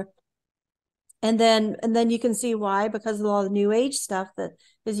devil, and then you can see why, because of all the new age stuff that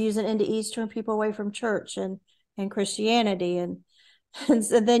is using NDEs to turn people away from church and Christianity. And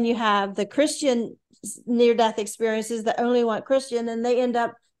so then you have the Christian near-death experiences that only want Christian, and they end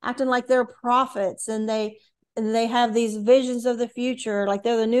up acting like they're prophets, and they have these visions of the future, like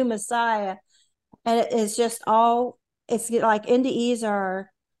they're the new Messiah. And it's just it's like NDEs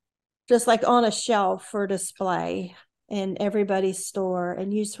are just like on a shelf for display in everybody's store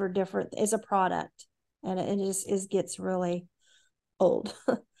and used for different, as a product. And it just gets really old.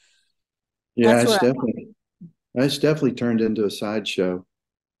 Yeah, it's definitely turned into a sideshow,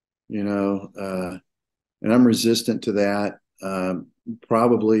 and I'm resistant to that. I'm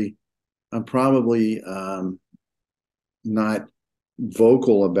probably not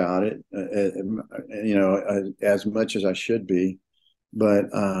vocal about it, as much as I should be, but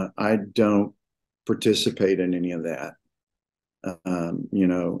I don't participate in any of that. And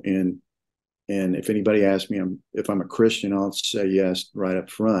if anybody asks me if I'm a Christian, I'll say yes right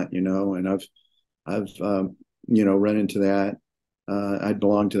up front, and I've run into that. I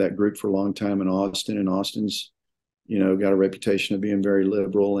belonged to that group for a long time in Austin, and Austin's, got a reputation of being very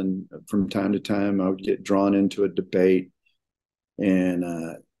liberal. And from time to time, I would get drawn into a debate. And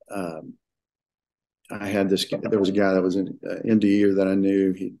there was a guy that was an NDE that I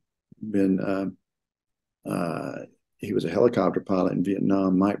knew. He was a helicopter pilot in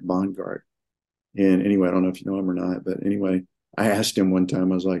Vietnam, Mike Bongard. And anyway, I don't know if you know him or not, but anyway, I asked him one time,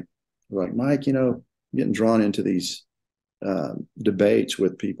 I was like, Mike, I'm getting drawn into these debates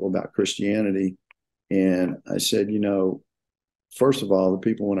with people about Christianity. And I said, first of all, the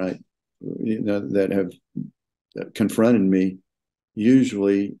people that have confronted me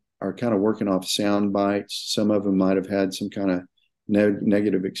usually are kind of working off sound bites. Some of them might have had some kind of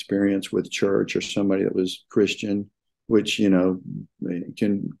negative experience with church or somebody that was Christian, which, can,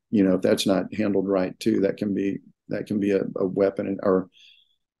 if that's not handled right too, that can be a weapon. Or,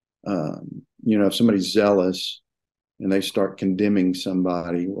 if somebody's zealous and they start condemning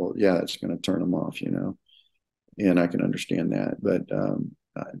somebody, well, yeah, that's going to turn them off, and I can understand that. But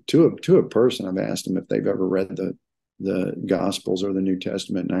to a person, I've asked them if they've ever read the Gospels or the New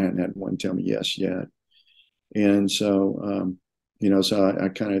Testament, and I hadn't had one tell me yes yet. And so, so I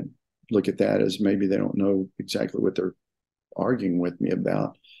kind of look at that as maybe they don't know exactly what they're arguing with me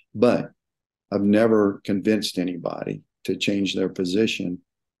about. But I've never convinced anybody to change their position.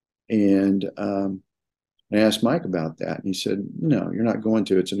 And I asked Mike about that, and he said, "No, you're not going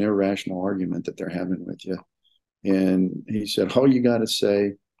to. It's an irrational argument that they're having with you." And he said, all you got to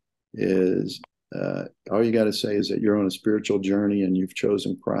say is that you're on a spiritual journey and you've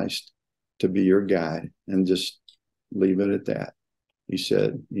chosen Christ to be your guide, and just leave it at that. He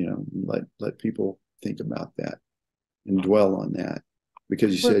said, let people think about that and dwell on that,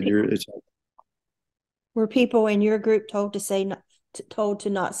 because he said were people in your group told to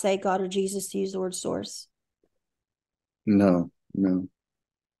not say God or Jesus, to use the word source? No.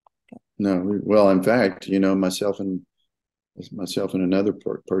 Well, in fact, myself and another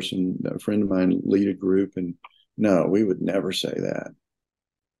person, a friend of mine, lead a group, and no, we would never say that.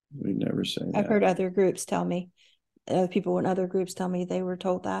 We'd never say that. I've heard other groups tell me, people in other groups tell me they were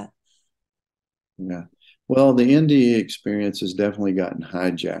told that. Yeah. Well, the NDE experience has definitely gotten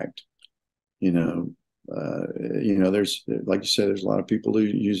hijacked. There's, like you said, there's a lot of people who are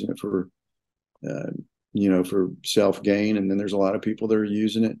using it for, for self gain, and then there's a lot of people that are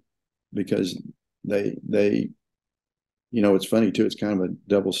using it because they it's funny too. It's kind of a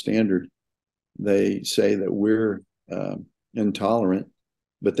double standard. They say that we're intolerant,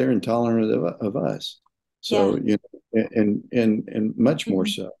 but they're intolerant of us. Yeah. So, and much more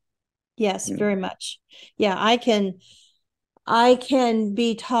Mhm. so. Yes, You know. very much. Yeah, I can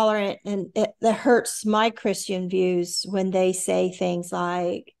be tolerant, and that hurts my Christian views when they say things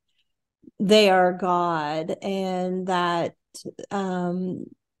like they are God, and that um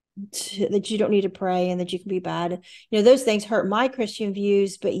that you don't need to pray, and that you can be bad. Those things hurt my Christian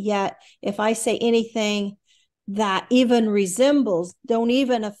views, but yet if I say anything that even resembles, don't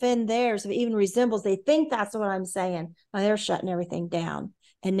even offend theirs, if it even resembles, they think that's what I'm saying. Now they're shutting everything down,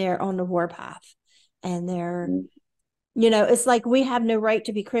 and they're on the warpath, and they're, it's like we have no right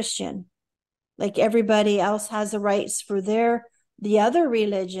to be Christian. Like everybody else has the rights for the other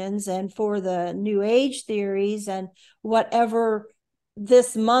religions, and for the new age theories, and whatever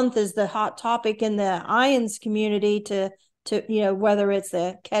this month is the hot topic in the ions community, to whether it's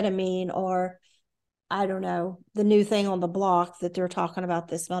the ketamine, or I don't know, the new thing on the block that they're talking about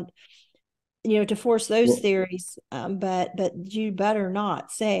this month, to force those Well, theories. But you better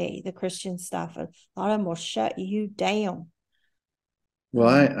not say the Christian stuff. A lot of them will shut you down.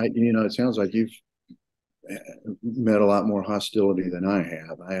 well, it sounds like you've met a lot more hostility than I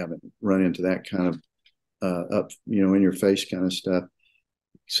have. I haven't run into that kind of in your face kind of stuff.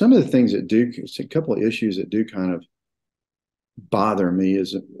 Some of the things that do, it's a couple of issues that do kind of bother me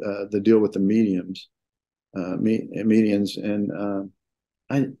is the deal with the medians, and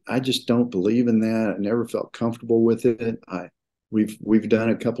I just don't believe in that. I never felt comfortable with it. We've done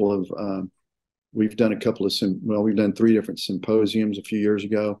a couple of we've done 3 different symposiums a few years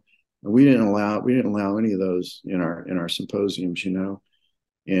ago, and we didn't allow any of those in our symposiums,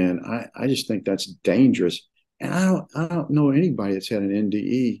 and I just think that's dangerous. And I don't know anybody that's had an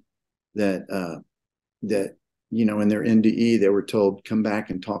NDE that in their NDE they were told come back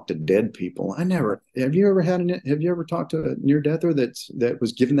and talk to dead people. I never have you ever have you ever talked to a near deather that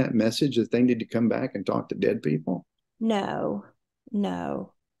was given that message that they need to come back and talk to dead people? No,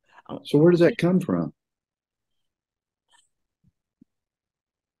 no. So where does that come from?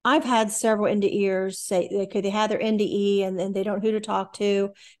 I've had several NDEers say they had their NDE, and then they don't know who to talk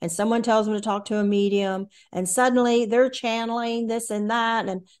to, and someone tells them to talk to a medium, and suddenly they're channeling this and that,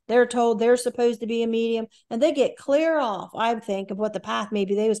 and they're told they're supposed to be a medium, and they get clear off, I think, of what the path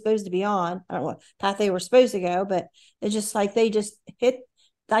maybe they were supposed to be on. I don't know what path they were supposed to go, but it's just like they just hit,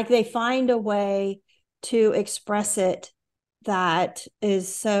 like they find a way to express it that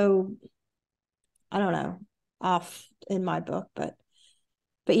is so, I don't know, off in my book.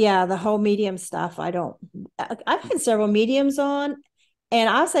 But yeah, the whole medium stuff, I've had several mediums on, and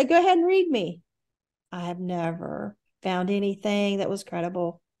I'll say, go ahead and read me. I have never found anything that was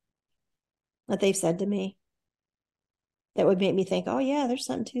credible that they've said to me that would make me think, oh yeah, there's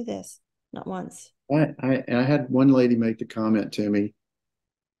something to this. Not once. I had one lady make the comment to me.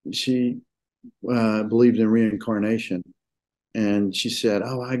 She believed in reincarnation, and she said,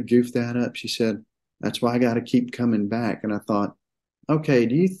 "Oh, I goofed that up." She said, "That's why I got to keep coming back." And I thought, okay,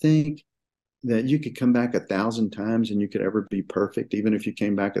 do you think that you could come back 1,000 times and you could ever be perfect, even if you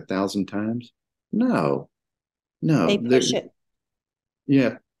came back 1,000 times? No, They no. push it.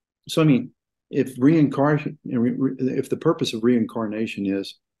 Yeah. So I mean, if reincarnation, if the purpose of reincarnation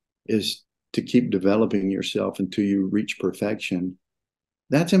is to keep developing yourself until you reach perfection,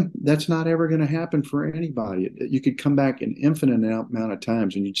 that's not ever going to happen for anybody. You could come back an infinite amount of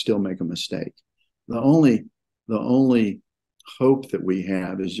times and you'd still make a mistake. The only hope that we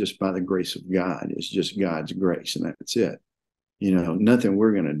have is just by the grace of God. It's just God's grace, and that's it. Nothing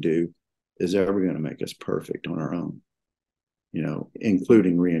we're going to do is ever going to make us perfect on our own.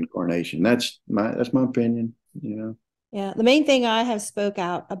 Including reincarnation. That's my opinion. Yeah, the main thing I have spoke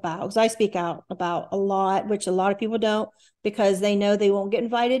out about, because I speak out about a lot, which a lot of people don't, because they know they won't get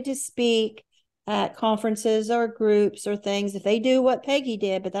invited to speak at conferences or groups or things if they do what Peggy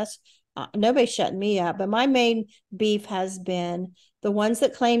did. But that's nobody's shutting me up. But my main beef has been the ones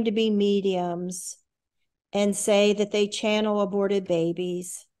that claim to be mediums and say that they channel aborted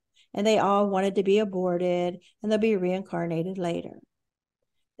babies, and they all wanted to be aborted, and they'll be reincarnated later,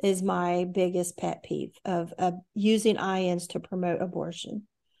 is my biggest pet peeve of using ions to promote abortion.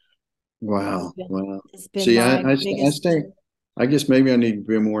 Wow. Wow. It's been See, my I biggest stay. thing. I guess maybe I need to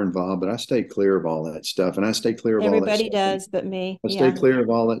be more involved, but I stay clear of all that stuff, and I stay clear of all that Everybody stuff. does, but me. I stay Yeah. clear of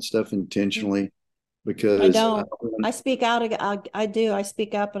all that stuff intentionally I because don't. I speak out. I do. I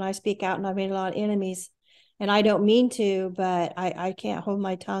speak up and I speak out, and I've made a lot of enemies. And I don't mean to, but I can't hold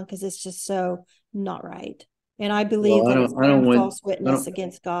my tongue because it's just so not right. And I believe well, that it's I don't bearing want false I witness don't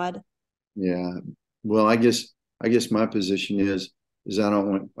against God. yeah. Well, I guess I guess my position is I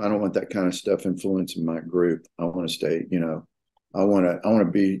don't want that kind of stuff influencing my group. I want to stay, I want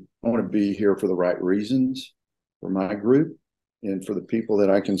to be here for the right reasons for my group and for the people that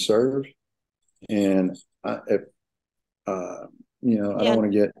I can serve. And if, I don't Yeah.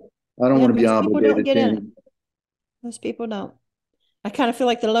 want to get, I don't Yeah. want to be Most people don't obligated get to in it. any. Most people don't. I kind of feel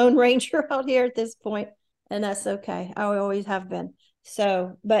like the Lone Ranger out here at this point, and that's okay. I always have been.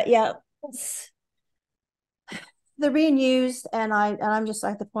 So, but yeah, they're being used, and I'm just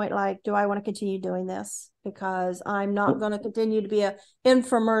at the point like, do I want to continue doing this? Because I'm not going to continue to be a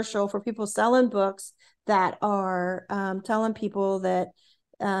infomercial for people selling books that are telling people that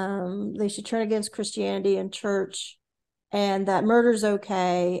they should turn against Christianity and church, and that murder's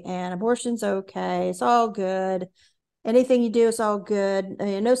okay and abortion's okay. It's all good. Anything you do is all good.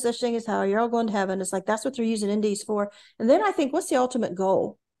 No such thing as hell. You're all going to heaven. It's like that's what they're using NDEs for. And then I think, what's the ultimate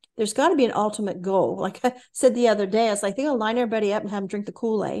goal? There's got to be an ultimate goal. Like I said the other day, I was like, they're gonna line everybody up and have them drink the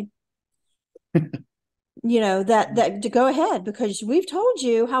Kool-Aid. That to go ahead, because we've told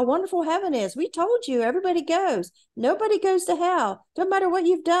you how wonderful heaven is. We told you everybody goes. Nobody goes to hell. Don't matter what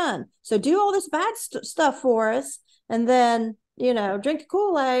you've done. So do all this bad stuff for us, and then drink the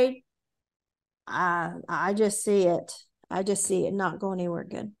Kool-Aid. I just see it. I just see it not going anywhere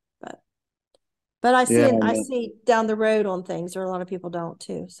good. But I see Yeah, it. I see down the road on things, or a lot of people don't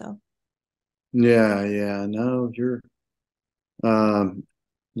too. So yeah, yeah. No, um,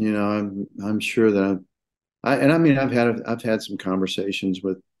 I'm sure that and I mean, I've had some conversations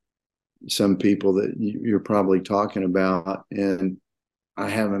with some people that you're probably talking about, and I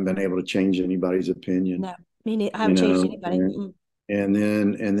haven't been able to change anybody's opinion, no, me neither. I you haven't changed know, anybody. and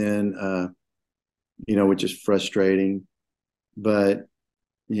then which is frustrating, but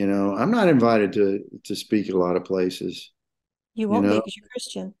I'm not invited to speak at a lot of places, You you won't be know. because you're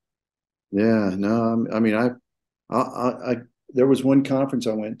Christian. Yeah, no, I mean, I there was one conference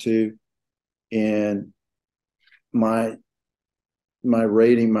I went to, and my my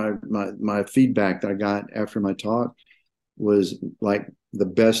rating, my feedback that I got after my talk was like the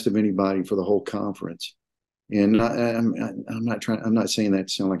best of anybody for the whole conference. And I'm not saying that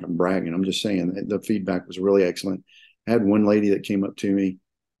to sound like I'm bragging. I'm just saying that the feedback was really excellent. I had one lady that came up to me,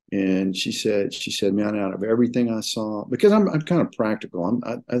 and she said, man, out of everything I saw, because I'm kind of practical.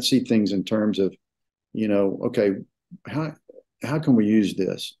 I see things in terms of, okay, how how can we use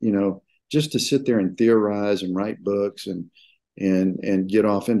this? Just to sit there and theorize and write books and get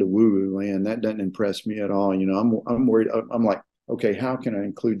off into woo woo land, that doesn't impress me at all. I'm worried. I'm like, okay, how can I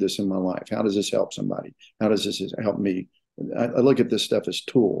include this in my life? How does this help somebody? How does this help me? I look at this stuff as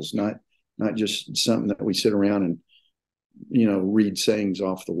tools, not just something that we sit around and read sayings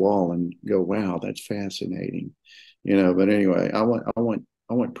off the wall and go, wow, that's fascinating. But anyway, I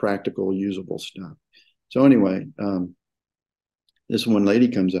want practical, usable stuff. So anyway, this one lady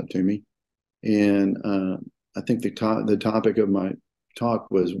comes up to me, and I think the topic of my talk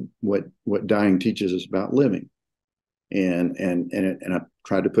was what dying teaches us about living, and I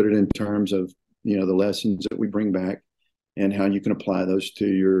tried to put it in terms of the lessons that we bring back and how you can apply those to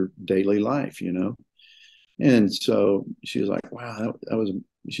your daily life. And so she was like, wow, that was.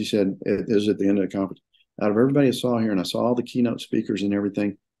 She said it was at the end of the conference. Out of everybody I saw here, and I saw all the keynote speakers and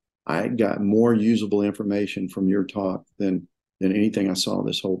everything, I got more usable information from your talk than anything I saw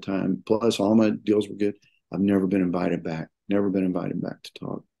this whole time. Plus, all my deals were good. I've never been invited back. Never been invited back to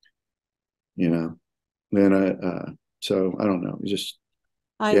talk. You know, then so I don't know. It's just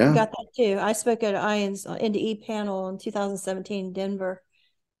I yeah. got that too. I spoke at Ian's NDE panel in 2017 in Denver,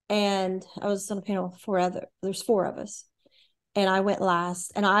 and I was on a panel with there's four of us. And I went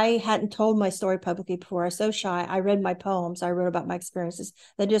last, and I hadn't told my story publicly before. I was so shy. I read my poems. I wrote about my experiences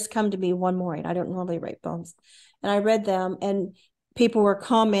that just come to me one morning. I don't normally write poems. And I read them, and people were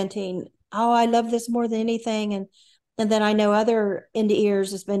commenting, oh, I love this more than anything. And then I know other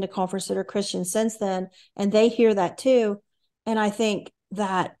NDEers has been to conference that are Christian since then, and they hear that too. And I think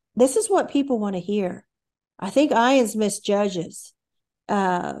that this is what people want to hear. I think Ian's misjudges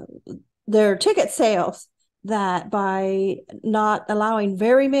uh, their ticket sales, that by not allowing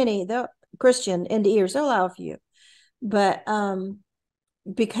very many, the Christian NDEers, they'll allow a few, but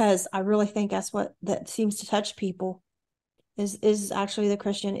because I really think that's what that seems to touch people is actually the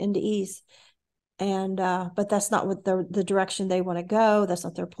Christian NDEs. And but that's not what the direction they want to go. That's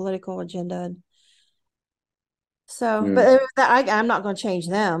not their political agenda. And so, Yeah. but I'm not going to change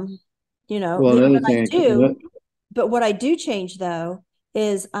them, Well, but another I thing, do. But what I do change though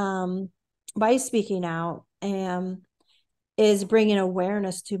is by speaking out and is bringing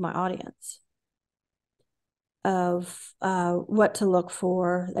awareness to my audience of what to look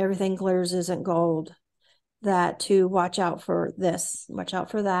for. Everything glitters isn't gold. that to watch out for this, watch out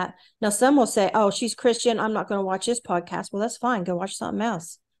for that. Now, some will say, oh, she's Christian, I'm not going to watch this podcast. Well, that's fine. Go watch something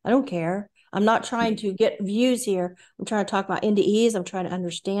else. I don't care. I'm not trying to get views here. I'm trying to talk about NDEs. I'm trying to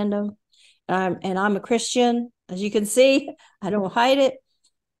understand them. And I'm a Christian, as you can see. I don't hide it.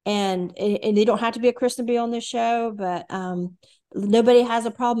 And you don't have to be a Christian to be on this show, but nobody has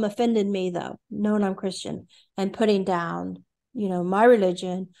a problem offending me, though, knowing I'm Christian and putting down, my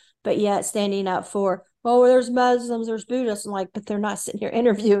religion, but yet standing up for, oh, there's Muslims, there's Buddhists. I'm like, but they're not sitting here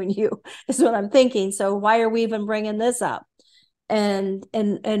interviewing you, is what I'm thinking. So why are we even bringing this up? And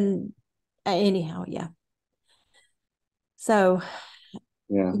anyhow, yeah. So,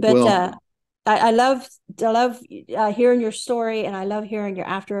 Yeah. but Well, I love hearing your story, and I love hearing your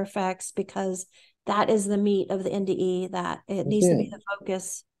after effects, because that is the meat of the NDE. That it that's needs to be it. the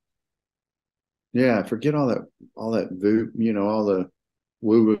focus. Yeah. Forget all that all the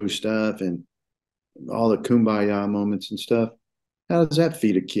woo woo stuff and all the kumbaya moments and stuff. How does that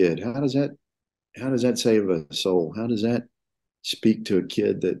feed a kid? How does that save a soul? How does that speak to a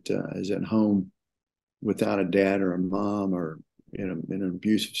kid that is at home without a dad or a mom, or in an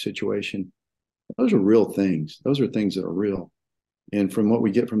abusive situation? Those are real things. Those are things that are real. And from what we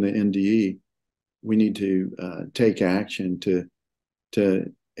get from the NDE, we need to take action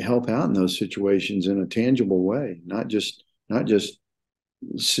to help out in those situations in a tangible way, not just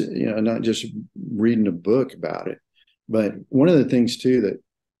reading a book about it. But one of the things too that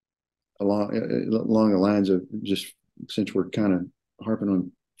along the lines of, just since we're kind of harping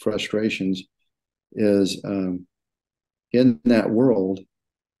on frustrations, is in that world,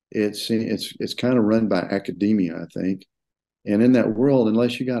 it's kind of run by academia, I think. And in that world,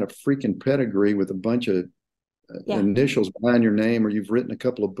 unless you got a freaking pedigree with a bunch of Yeah, initials behind your name, or you've written a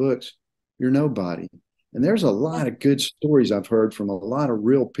couple of books, you're nobody. And there's a yeah, lot of good stories I've heard from a lot of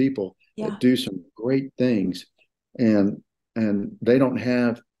real people that yeah, do some great things, and they don't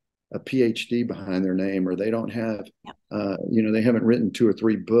have a PhD behind their name, or they don't have, yeah, they haven't written 2 or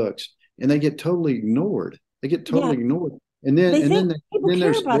 3 books, and they get totally ignored. They get yeah. totally ignored, They think people then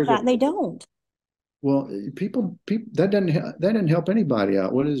care about there's a that, and they don't. well, people that doesn't help anybody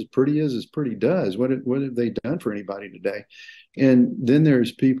out. What is pretty is pretty does. What have they done for anybody today? And then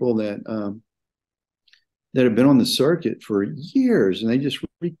there's people that have been on the circuit for years, and they just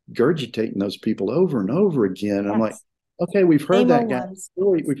regurgitating those people over and over again. I'm like, Yes, okay, we've heard same that old guy's ones.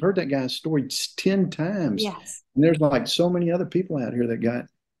 story. We've heard that guy's story 10 times, Yes, and there's like so many other people out here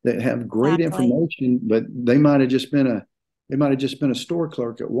that have great exactly. information, but they might have just been a store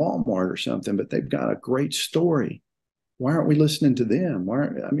clerk at Walmart or something, but they've got a great story. Why aren't we listening to them?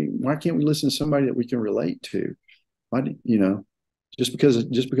 Why can't we listen to somebody that we can relate to? Why, just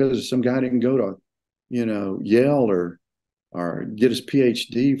because some guy didn't go to, Yale, or get his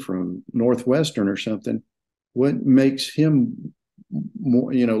PhD from Northwestern or something, what makes him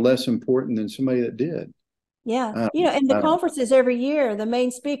more, less important than somebody that did? Yeah. I And the I don't conferences every year, the main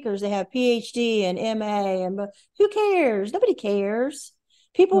speakers, they have PhD and MA, and but who cares? Nobody cares.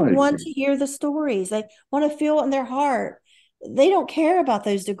 People Nobody want cares. to hear the stories. They want to feel it in their heart. They don't care about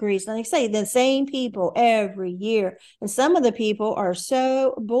those degrees. Like I say, the same people every year. And some of the people are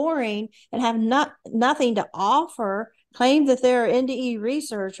so boring and have nothing to offer, claim that they're an NDE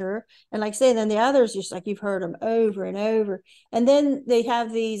researcher. And like I say, then the others, just like you've heard them over and over. And then they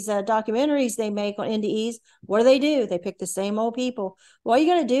have these documentaries they make on NDEs. What do? They pick the same old people. Well, all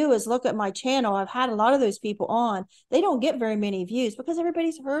you got to do is look at my channel. I've had a lot of those people on. They don't get very many views because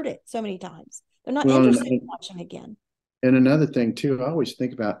everybody's heard it so many times. They're not Well, interested in watching again. and another thing too, I always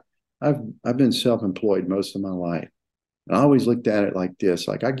think about, I've been self-employed most of my life. And I always looked at it like this: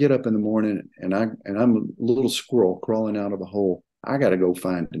 like, I get up in the morning, and I'm a little squirrel crawling out of a hole. I got to go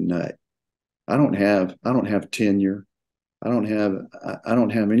find a nut. I don't have tenure. I don't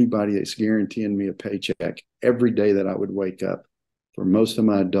have anybody that's guaranteeing me a paycheck every day that I would wake up. For most of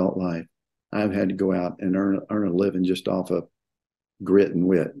my adult life, I've had to go out and earn a living just off of grit and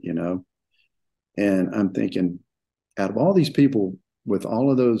wit. And I'm thinking, out of all these people with all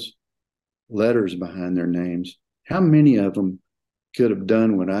of those letters behind their names, how many of them could have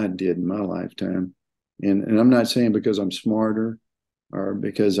done what I did in my lifetime? And I'm not saying because I'm smarter or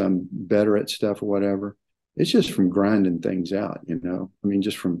because I'm better at stuff or whatever. It's just from grinding things out. I mean,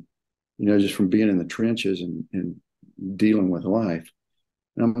 just from being in the trenches and dealing with life.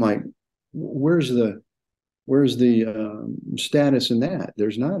 And I'm like, where's the status in that?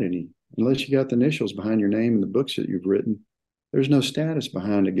 There's not any, unless you got the initials behind your name and the books that you've written. There's no status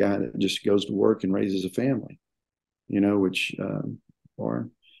behind a guy that just goes to work and raises a family, which or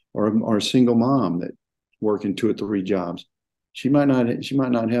a single mom that working 2 or 3 jobs. She might not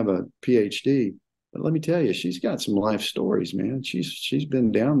have a PhD, But let me tell you, she's got some life stories, man. She's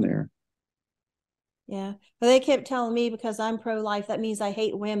been down there. Yeah. But they kept telling me because I'm pro-life, that means I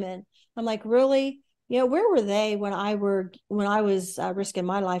hate women. I'm like, really? You know, where were they when I was risking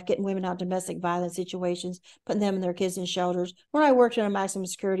my life, getting women out of domestic violence situations, putting them and their kids in shelters? When I worked in a maximum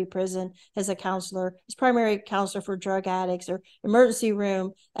security prison as a counselor, as primary counselor for drug addicts, or emergency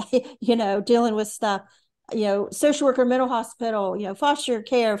room, you know, dealing with stuff, you know, social worker, mental hospital, you know, foster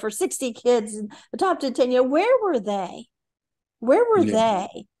care for 60 kids and adopted 10, you know, where were they? Where were Yeah,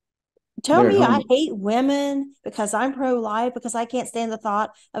 they? Tell they're at me I home. hate women because I'm pro-life, because I can't stand the thought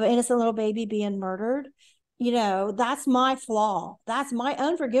of an innocent little baby being murdered. You know, that's my flaw. That's my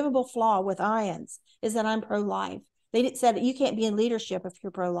unforgivable flaw with IANS, is that I'm pro-life. They said you can't be in leadership if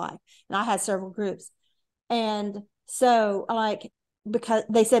you're pro-life. And I had several groups. And so like, because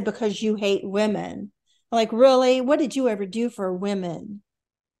they said, because you hate women. Like, really? What did you ever do for women?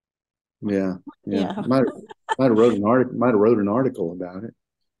 Yeah, You yeah. know? Might have wrote an article. Might have wrote an article about it.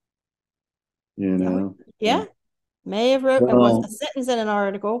 You Oh, know. yeah. May have wrote, it was a Well, sentence in an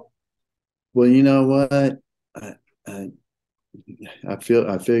article. well, you know what? I, I I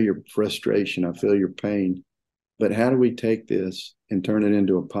feel your frustration. I feel your pain. But how do we take this and turn it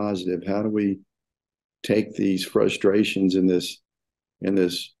into a positive? How do we take these frustrations and this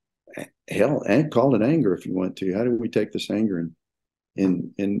hell, and call it anger if you want to? How do we take this anger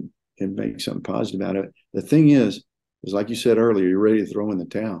and make something positive out of it? The thing is like you said earlier, you're ready to throw in the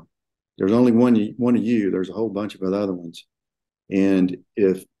towel. There's only one of you. There's a whole bunch of other ones. And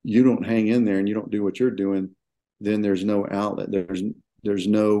if you don't hang in there and you don't do what you're doing, then there's no outlet. There's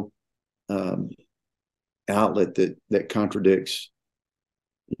no um, outlet that contradicts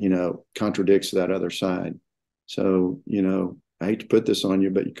that other side. So, I hate to put this on you,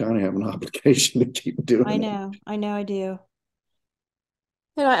 but you kind of have an obligation to keep doing it. I know I do.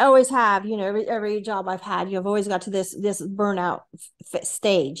 And I always have, you know, every job I've had, you've always got to this burnout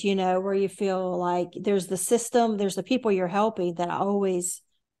stage, you know, where you feel like there's the system, there's the people you're helping that I always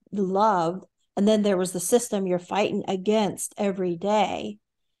loved, and then there was the system you're fighting against every day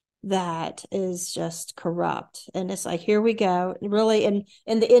that is just corrupt. And it's like, here we go. Really, in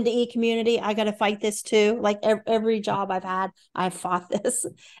the NDE community, I got to fight this too. Like every job I've had, I've fought this,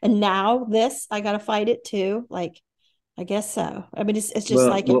 and now this, I got to fight it too. Like, I guess so. I mean, it's just Well,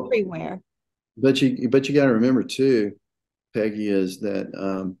 like well, everywhere. but you got to remember too, Peggy, is that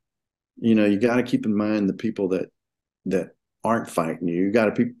you got to keep in mind the people that aren't fighting you. You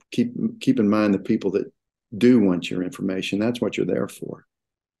got to keep in mind the people that do want your information. That's what you're there for.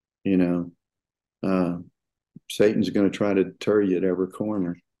 You know, uh, Satan's going to try to deter you at every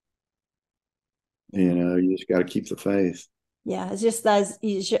corner. Yeah. You just got to keep the faith. Yeah, it's just as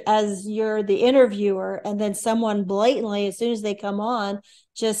you're the interviewer, and then someone blatantly, as soon as they come on,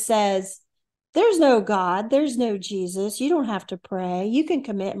 just says, "There's no God, there's no Jesus. You don't have to pray. You can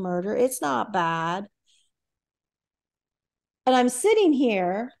commit murder. It's not bad." And I'm sitting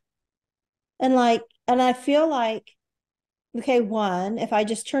here, and I feel like, okay, one, if I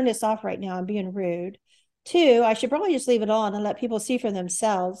just turn this off right now, I'm being rude. Two, I should probably just leave it on and let people see for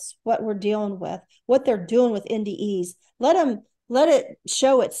themselves what we're dealing with, what they're doing with NDEs. Let it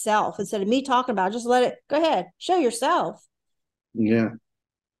show itself instead of me talking about it. Just let it go ahead, show yourself, Yeah,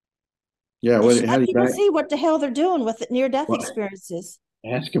 yeah. and How let do you people see what the hell they're doing with near death well, experiences.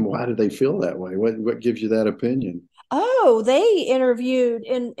 ask them why do they feel that way? What gives you that opinion? Oh, they interviewed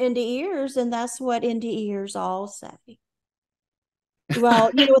in NDEers, and that's what NDEers all say.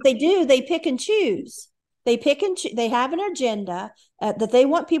 Well, you know what they do? They pick and choose. They have an agenda that they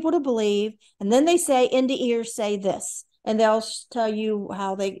want people to believe, and then they say NDEers say this, and they'll tell you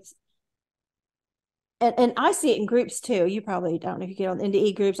how they. And I see it in groups too. You probably don't know if you get on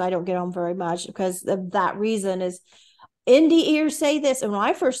NDE groups. I don't get on very much because of that reason. Is NDEers say this, and when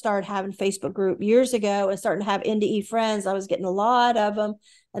I first started having Facebook group years ago and starting to have NDE friends, I was getting a lot of them,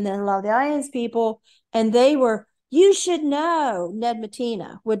 and then a lot of the IANS people, and they were, you should know. Ned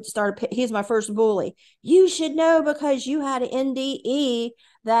Matina would start. He's my first bully. You should know because you had an NDE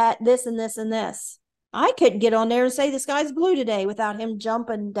that this and this and this. I couldn't get on there and say the sky's blue today without him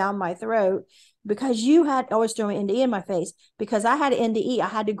jumping down my throat because you had always throwing NDE in my face because I had an NDE. I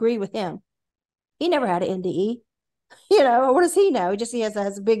had to agree with him. He never had an NDE. You know, what does he know? He has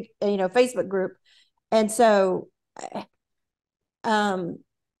a big, Facebook group. And so, um,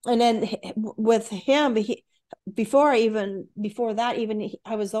 and then with him, before that,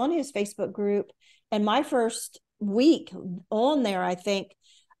 I was on his Facebook group, and my first week on there, I think,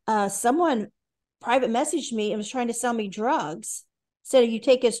 someone private messaged me and was trying to sell me drugs. Said, you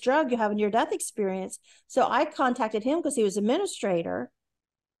take this drug, you have a near death experience. So I contacted him because he was administrator.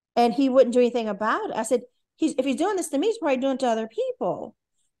 and he wouldn't do anything about it. I said, if he's doing this to me, he's probably doing it to other people.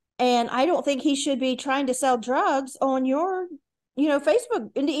 And I don't think he should be trying to sell drugs on your,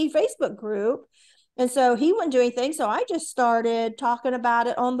 Facebook, NDE Facebook group. And so he wouldn't do anything. So I just started talking about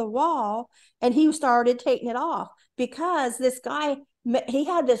it on the wall, and he started taking it off because this guy, he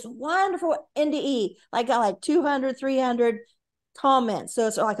had this wonderful NDE, got like 200, 300 comments. So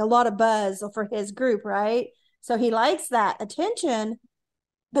it's like a lot of buzz for his group, right? So he likes that attention.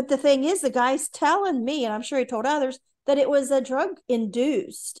 But the thing is, the guy's telling me, and I'm sure he told others, that it was a drug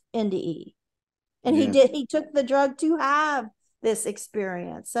induced NDE. And Yeah. he took the drug to have this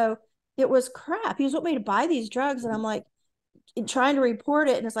experience. So it was crap. He was wanting me to buy these drugs. And I'm like trying to report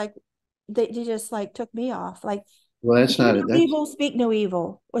it. And it's like, they just like took me off. Like, Well, that's do not no that's evil, speak no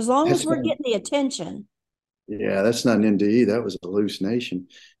evil. As long as that's we're not getting the attention. yeah, that's not an NDE. That was a hallucination.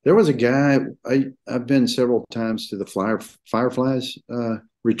 There was a guy. I've been several times to the Fireflies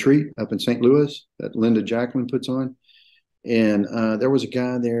retreat up in St. Louis that Linda Jackman puts on, and there was a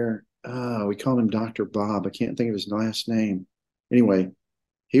guy there. We called him Dr. Bob. I can't think of his last name. Anyway,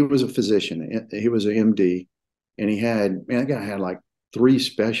 he was a physician. He was an MD, and that guy had like three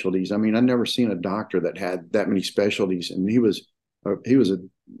specialties. I mean, I've never seen a doctor that had that many specialties, and he was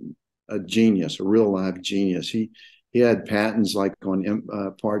a genius, a real live genius. He had patents like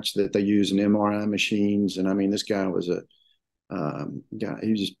on parts that they use in MRI machines, and I mean, this guy was a guy.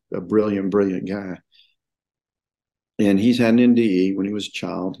 He was just a brilliant guy. And he's had an NDE when he was a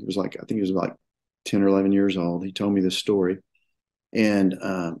child. He was like, I think he was like 10 or 11 years old. He told me this story, and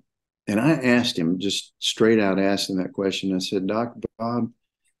I asked him, just straight out asked him that question. I said, Dr. Bob,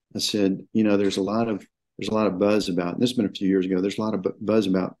 I said, there's a lot of buzz about, and this has been a few years ago. There's a lot of buzz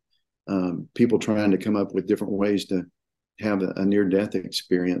about people trying to come up with different ways to have a near-death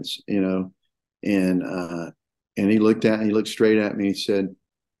experience, and he looked straight at me.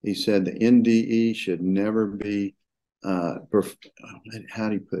 He said the NDE should never be, how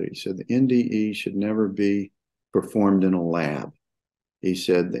do you put it? He said the NDE should never be performed in a lab. He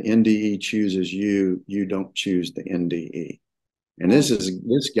said the NDE chooses you, you don't choose the NDE. And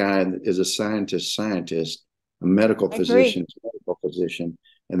this guy is a scientist, a medical physician,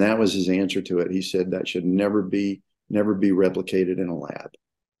 and that was his answer to it. He said that should never be replicated in a lab.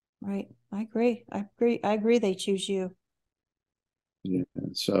 Right. I agree. They choose you. Yeah.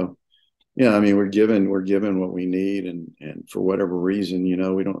 So, yeah, I mean, we're given what we need, and for whatever reason,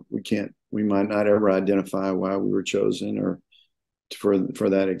 we might not ever identify why we were chosen, or for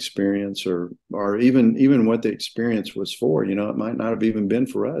that experience, or even what the experience was for. It might not have even been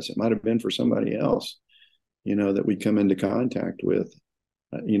for us. It might have been for somebody else, that we come into contact with.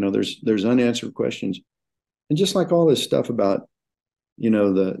 There's unanswered questions, and just like all this stuff about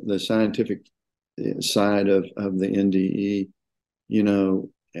the scientific side of the NDE,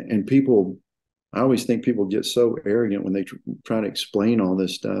 and people, I always think people get so arrogant when they try to explain all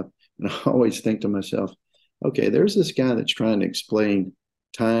this stuff, and I always think to myself, okay, there's this guy that's trying to explain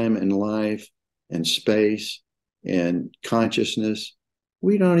time and life and space and consciousness.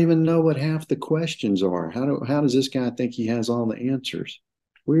 We don't even know what half the questions are. How does this guy think he has all the answers?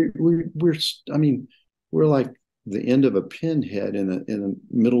 We're like the end of a pinhead in the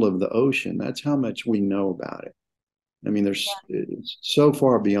middle of the ocean. That's how much we know about it. I mean, it's so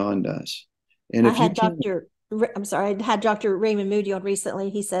far beyond us. And if you can't, I had Dr. Raymond Moody on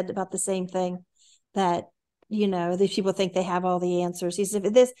recently. He said about the same thing, that these people think they have all the answers. He said,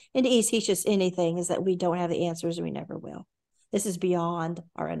 this in the East, he's just anything, is that we don't have the answers and we never will. This is beyond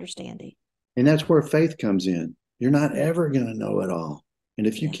our understanding. And that's where faith comes in. You're not ever going to know it all. And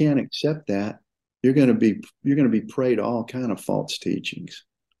if you can't accept that, you're going to be prey to all kind of false teachings,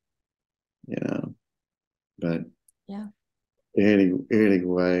 but anyway,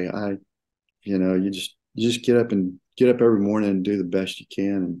 you just get up every morning and do the best you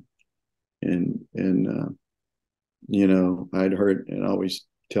can. And I'd heard, and I always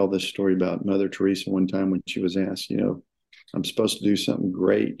tell this story about Mother Teresa one time when she was asked, I'm supposed to do something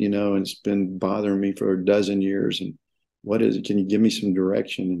great, and it's been bothering me for a dozen years. And what is it? Can you give me some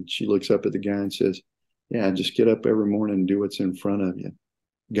direction? And she looks up at the guy and says, yeah, just get up every morning and do what's in front of you.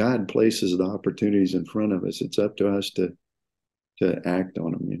 God places the opportunities in front of us. It's up to us to act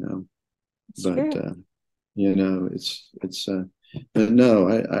on them, but but no,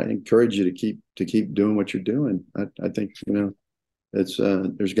 I encourage you to keep doing what you're doing. I think, it's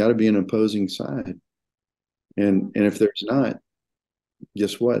there's got to be an opposing side. And if there's not,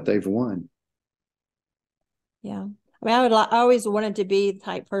 guess what? They've won. Yeah. I mean, I always wanted to be the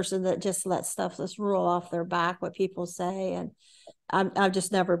type person that just lets stuff just roll off their back, what people say. And I've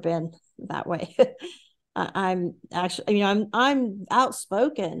just never been that way. I'm actually, I'm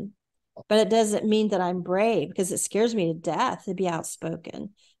outspoken, but it doesn't mean that I'm brave, because it scares me to death to be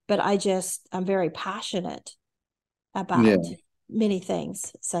outspoken. But I'm very passionate about Yeah. many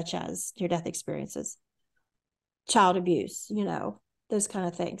things, such as near death experiences, child abuse, those kind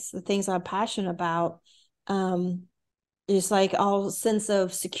of things. The things I'm passionate about, it's like all sense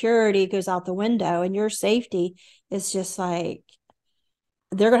of security goes out the window, and your safety is just like,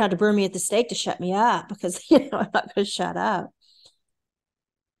 they're going to have to burn me at the stake to shut me up, because, I'm not going to shut up.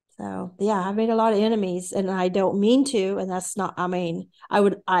 So yeah, I've made a lot of enemies, and I don't mean to. And that's not,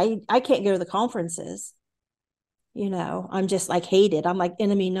 I can't go to the conferences. I'm just like hated. I'm like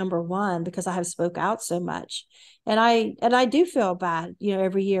enemy number one, because I have spoke out so much. And I do feel bad,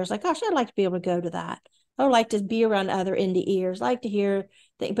 every year. It's like, gosh, I'd like to be able to go to that. I would like to be around other NDEers, like to hear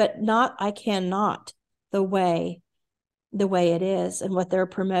things, but not, I cannot the way it is and what they're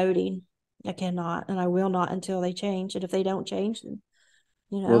promoting. I cannot, and I will not until they change. And if they don't change, then,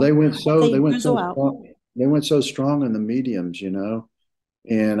 Well, if they they went drizzle so out. strong, they went so strong in the mediums,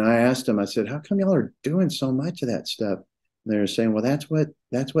 And I asked them, I said, "How come y'all are doing so much of that stuff?" And they were saying, "Well, that's what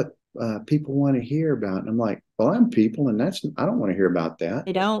people want to hear about." And I'm like, "Well, I'm people, and I don't want to hear about that.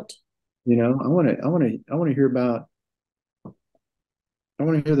 They don't. I want to hear about. I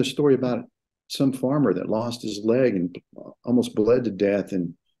want to hear the story about some farmer that lost his leg and almost bled to death,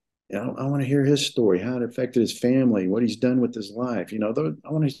 and I want to hear his story, how it affected his family, what he's done with his life. I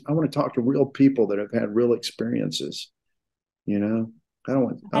want to talk to real people that have had real experiences. You know, I I had a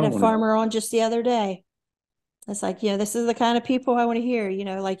don't want to. farmer on just the other day. It's like, this is the kind of people I want to hear,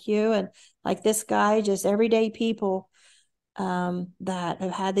 like you and like this guy, just everyday people, that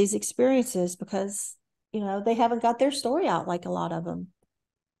have had these experiences, because, they haven't got their story out, like a lot of them.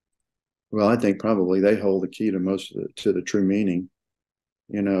 Well, I think probably they hold the key to most of to the true meaning.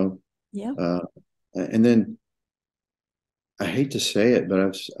 You know, Yeah. uh, and then I hate to say it, but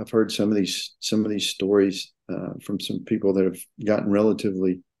I've heard some of these stories from some people that have gotten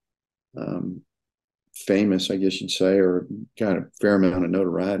relatively um, famous, I guess you'd say, or got a fair amount of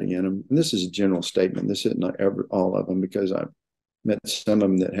notoriety in them. And this is a general statement. This isn't all of them, because I've met some of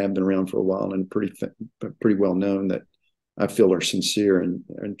them that have been around for a while and pretty well known, that I feel are sincere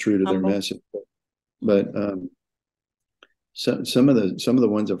and true to their Humble. message. But some of the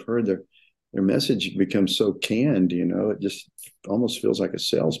ones I've heard, their message becomes so canned. It just almost feels like a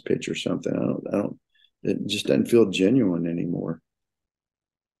sales pitch or something. I don't. It just doesn't feel genuine anymore.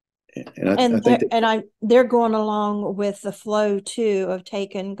 And I And think that. they're going along with the flow too, of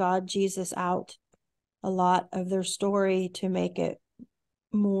taking God, Jesus out a lot of their story to make it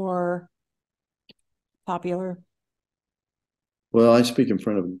more popular. Well, I speak in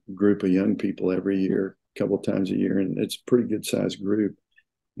front of a group of young people every year, a couple of times a year, and it's a pretty good sized group.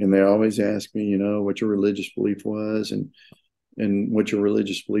 And they always ask me, what your religious belief was, and what your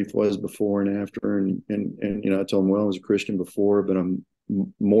religious belief was before and after. And I told them, well, I was a Christian before, but I'm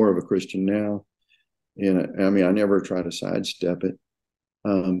more of a Christian now. And I mean, I never try to sidestep it.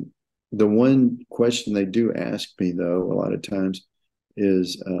 The one question they do ask me, though, a lot of times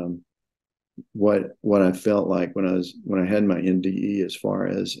is what I felt like when I had my NDE, as far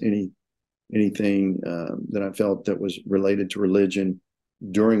as anything that I felt that was related to religion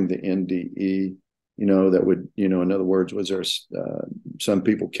during the NDE. That would, in other words, was there some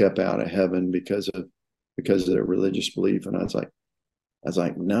people kept out of heaven because of their religious belief? And I was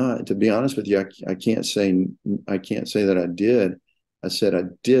like, no. To be honest with you, I can't say that I did. I said I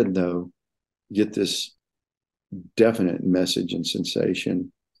did, though, get this definite message and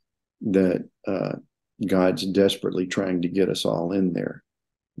sensation that God's desperately trying to get us all in there.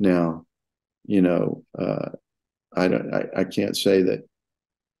 Now, I can't say that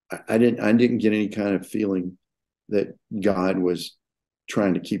I didn't get any kind of feeling that God was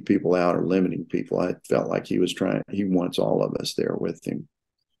trying to keep people out or limiting people. I felt like he wants all of us there with him,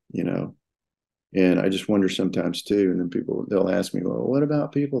 you know. And I just wonder sometimes too. And then they'll ask me, well, what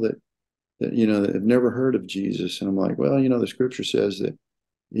about people that have never heard of Jesus? And I'm like, well, the scripture says that,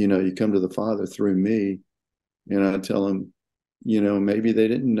 you come to the Father through me. And I tell them, maybe they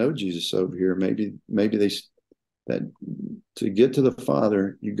didn't know Jesus over here. Maybe that to get to the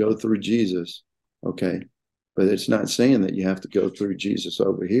Father, you go through Jesus. Okay. But it's not saying that you have to go through Jesus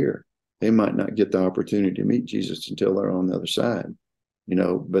over here. They might not get the opportunity to meet Jesus until they're on the other side,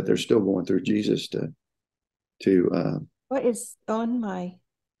 but they're still going through Jesus to What is on my?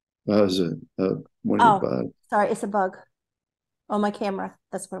 that was one of your Oh, bugs. sorry, it's a bug on my camera.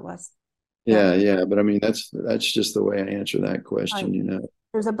 That's what it was. Yeah. Yeah. But I mean, that's just the way I answer that Sorry. question.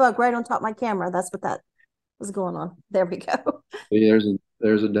 There's a bug right on top of my camera. That's what that was going on. There we go. There's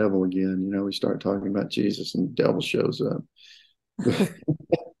there's a devil again. We start talking about Jesus and the devil shows up.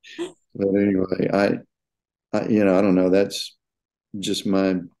 But anyway, I don't know. That's just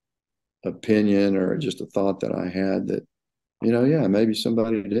my opinion or just a thought that I had that, yeah, maybe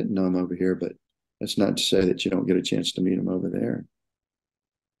somebody didn't know him over here, but that's not to say that you don't get a chance to meet him over there.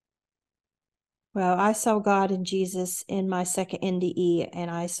 Well, I saw God and Jesus in my second NDE, and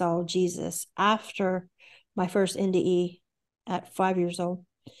I saw Jesus after my first NDE at 5 years old.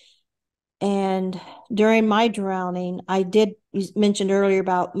 And during my drowning, you mentioned earlier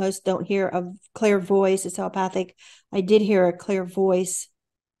about most don't hear a clear voice, it's telepathic. I did hear a clear voice.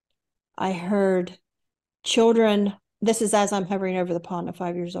 I heard children, this is as I'm hovering over the pond at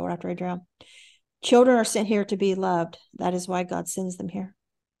 5 years old after I drowned. Children are sent here to be loved. That is why God sends them here.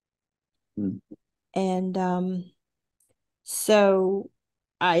 Hmm. And so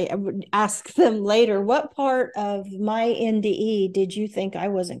I would ask them later, what part of my NDE did you think I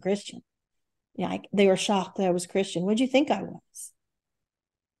wasn't Christian? Yeah, they were shocked that I was Christian. What'd you think I was?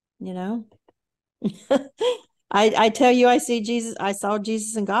 I tell you, I saw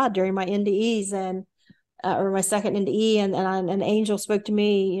Jesus and God during my NDEs and or my second NDE, and an angel spoke to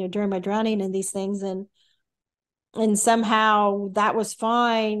me, during my drowning and these things, and somehow that was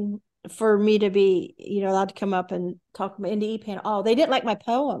fine for me to be, allowed to come up and talk to my NDE panel. Oh, they didn't like my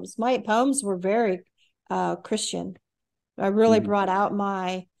poems. My poems were very Christian. I really brought out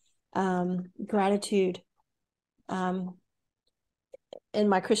my gratitude in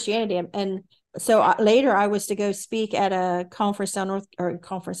my Christianity. And so later I was to go speak at a conference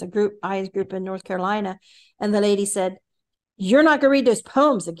a group in North Carolina. And the lady said, "You're not going to read those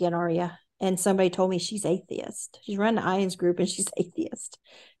poems again, are you?" And somebody told me she's atheist. She's run the Ions group and she's atheist.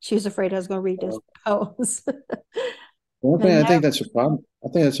 She was afraid I was going to read those poems. One thing I think that's a problem. I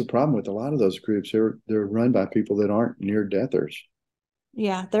think that's a problem with a lot of those groups. They're run by people that aren't near deathers.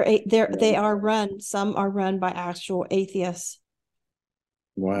 Yeah, they are run. Some are run by actual atheists.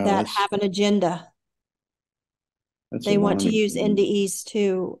 Wow, that have an agenda. They want to use NDEs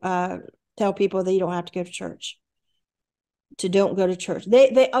to tell people that you don't have to go to church. Don't go to church.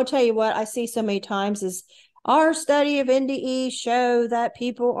 I'll tell you what I see so many times is our study of NDE show that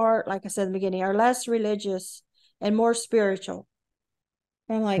people are, like I said in the beginning, are less religious and more spiritual.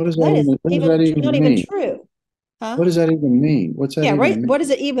 And I'm like, what does that is that even not mean? even true. Huh? What does that even mean? What's that Yeah, even right. mean? What does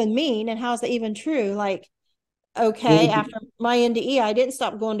it even mean? And how's that even true? Like, okay, after my NDE, I didn't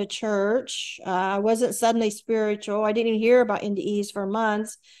stop going to church. I wasn't suddenly spiritual. I didn't even hear about NDEs for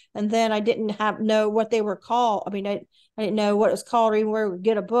months. And then I didn't know what they were called. I mean, I didn't know what it was called or even where we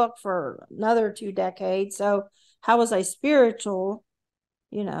get a book for another 2 decades. So how was I spiritual?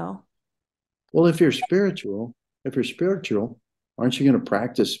 Well, if you're spiritual, aren't you going to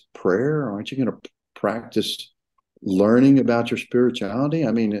practice prayer? Aren't you going to practice learning about your spirituality?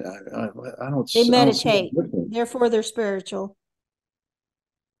 I mean, I don't They see the meditate. difference. Therefore, they're spiritual.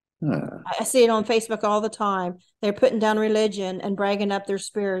 I see it on Facebook all the time. They're putting down religion and bragging up their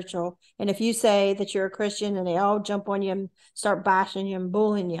spiritual. And if you say that you're a Christian and they all jump on you and start bashing you and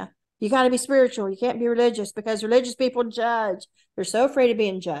bullying you, you got to be spiritual. You can't be religious because religious people judge. They're so afraid of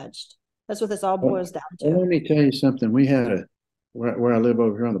being judged. That's what this all boils down to. Well, let me tell you something. We had where I live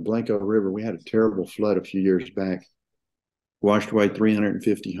over here on the Blanco River, we had a terrible flood a few years back, washed away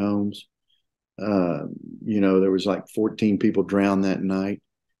 350 homes. There was like 14 people drowned that night.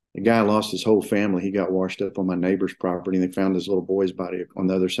 The guy lost his whole family. He got washed up on my neighbor's property, and they found his little boy's body on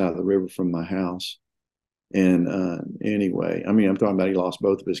the other side of the river from my house. And anyway, I mean, I'm talking about he lost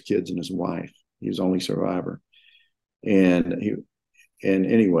both of his kids and his wife. He was the only survivor. And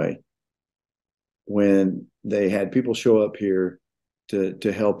anyway, when they had people show up here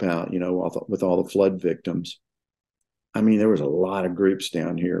to help out, with all the flood victims, I mean, there was a lot of groups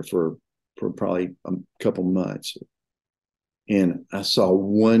down here for probably a couple months. And I saw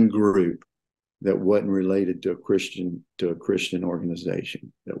one group that wasn't related to a Christian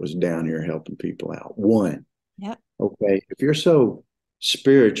organization that was down here helping people out. One. Yeah. Okay. If you're so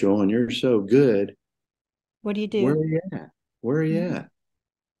spiritual and you're so good, what do you do? Where are you at? Where are you at?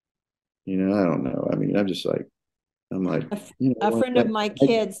 I don't know. I mean, I'm like, a friend of my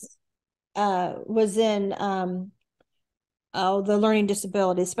kids was in the learning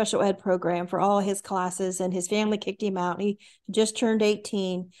disability special ed program for all his classes, and his family kicked him out. He just turned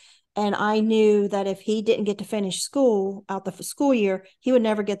 18. And I knew that if he didn't get to finish school out the school year, he would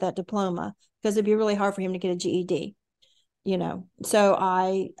never get that diploma because it'd be really hard for him to get a GED. So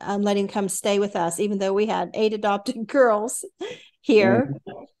I let him come stay with us, even though we had 8 adopted girls here.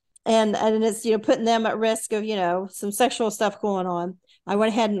 And it's, putting them at risk of, some sexual stuff going on. I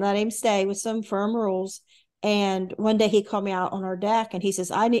went ahead and let him stay with some firm rules. And one day he called me out on our deck and he says,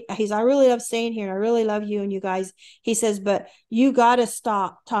 I really love staying here and I really love you and you guys. He says, but you got to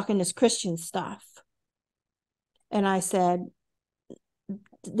stop talking this Christian stuff. And I said,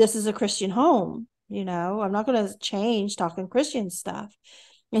 this is a Christian home. I'm not going to change talking Christian stuff.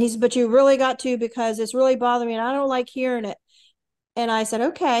 And he said, but you really got to, because it's really bothering me and I don't like hearing it. And I said,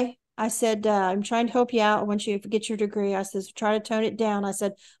 okay. I said, I'm trying to help you out once you get your degree. I said, try to tone it down. I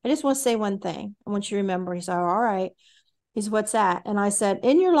said, I just want to say one thing. I want you to remember. He said, all right. He said, what's that? And I said,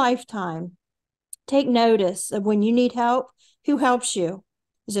 in your lifetime, take notice of when you need help, who helps you?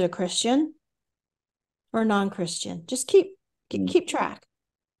 Is it a Christian or a non-Christian? Just keep track.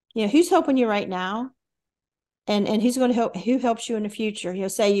 Who's helping you right now? And who's going to help, who helps you in the future?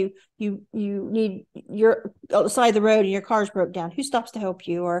 Say you need, your side of the road and your car's broke down. Who stops to help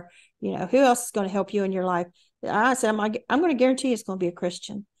you? Or, who else is going to help you in your life? I said, I'm going to guarantee it's going to be a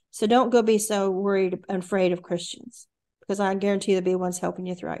Christian. So don't go be so worried and afraid of Christians, because I guarantee they'll be ones helping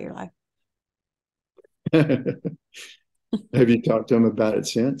you throughout your life. Have you talked to him about it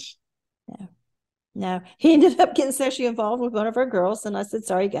since? No. He ended up getting sexually involved with one of our girls. And I said,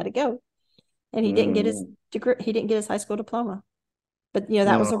 sorry, you got to go. And he didn't get his degree. He didn't get his high school diploma. But,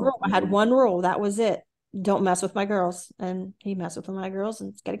 that was a rule. I had one rule. That was it. Don't mess with my girls. And he messed with my girls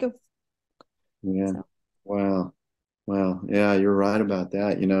and it's got to go. Yeah. So. Wow. Yeah, you're right about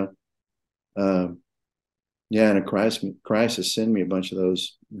that. Yeah, in a crisis, send me a bunch of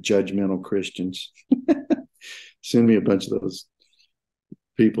those judgmental Christians. Send me a bunch of those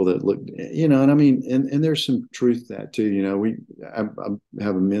people that look, and I mean, and there's some truth to that too. I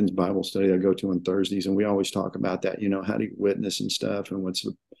have a men's Bible study I go to on Thursdays, and we always talk about that. How do you witness and stuff, and what's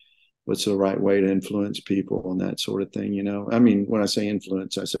the right way to influence people and that sort of thing. I mean, when I say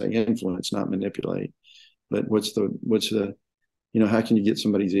influence, not manipulate. But what's the how can you get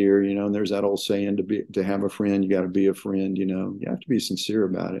somebody's ear? And there's that old saying, to have a friend, you got to be a friend. You have to be sincere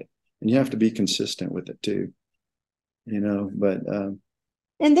about it, and you have to be consistent with it too. But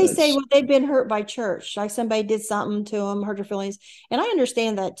and they say, well, they've been hurt by church, like somebody did something to them, hurt their feelings. And I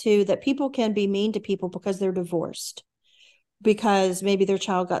understand that too, that people can be mean to people because they're divorced, because maybe their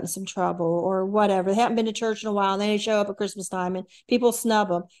child got in some trouble or whatever. They haven't been to church in a while and then they show up at Christmas time and people snub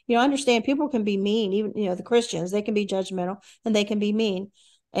them. I understand people can be mean, even, the Christians, they can be judgmental and they can be mean.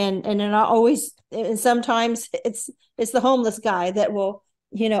 And then and sometimes it's the homeless guy that will,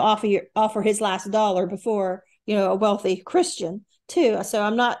 offer his last dollar before, a wealthy Christian too. So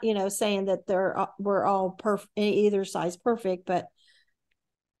I'm not, saying that we're all perfect, either side's perfect, but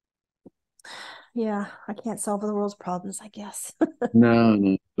yeah, I can't solve the world's problems, I guess.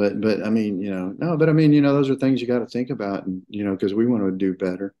 No, but I mean, those are things you got to think about, and because we want to do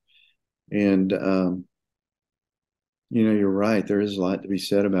better. And you're right. There is a lot to be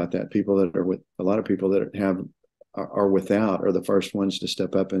said about that. People that are with a lot of people that are without are the first ones to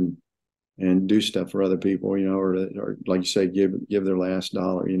step up and do stuff for other people, or like you say, give their last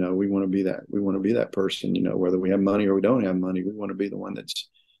dollar. We want to be that. We want to be that person. Whether we have money or we don't have money, we want to be the one that's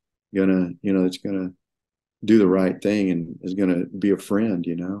gonna do the right thing and is gonna be a friend.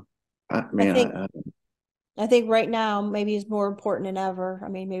 I think right now maybe it's more important than ever. I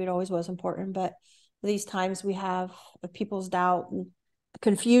mean, maybe it always was important, but these times we have people's doubt and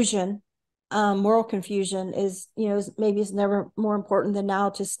confusion, moral confusion is, maybe it's never more important than now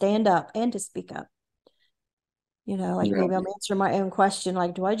to stand up and to speak up. Maybe I'm answering my own question,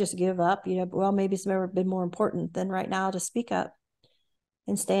 like, do I just give up? Well, maybe it's never been more important than right now to speak up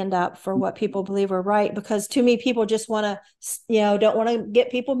and stand up for what people believe are right. Because too many people just want to, don't want to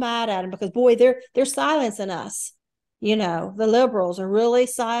get people mad at them, because boy, they're silencing us. The liberals are really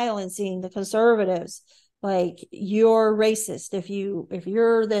silencing the conservatives. Like, you're racist. If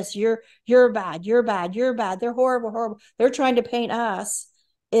you're this, you're bad. They're horrible. They're trying to paint us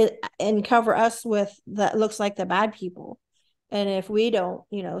and cover us with that looks like the bad people. And if we don't,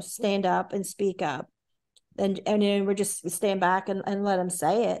 stand up and speak up, and then we're just stand back and let them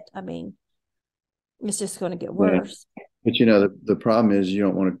say it, I mean, it's just going to get worse. Yeah. But the problem is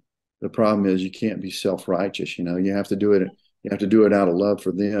the problem is you can't be self-righteous. You have to do it. You have to do it out of love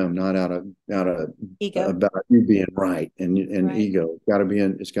for them, not out of ego, about you being right and right. Ego.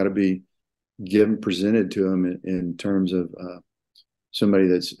 It's got to be presented to them in terms of somebody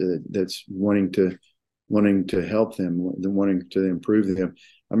that's wanting to help them, wanting to improve them.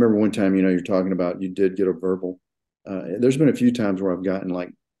 I remember one time, you're talking about, you did get a verbal. There's been a few times where I've gotten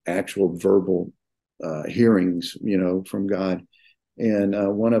like actual verbal hearings, from God.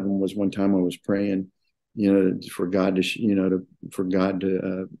 And one of them was one time I was praying, for God to,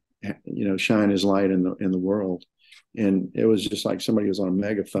 shine His light in the world. And it was just like somebody was on a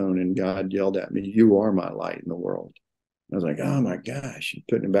megaphone and God yelled at me, "You are my light in the world." I was like, oh my gosh, you're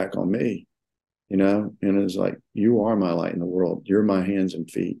putting it back on me, And it was like, you are my light in the world. You're my hands and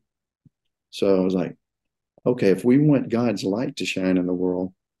feet. So I was like, okay, if we want God's light to shine in the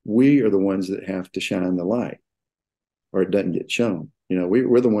world, we are the ones that have to shine the light, or it doesn't get shown.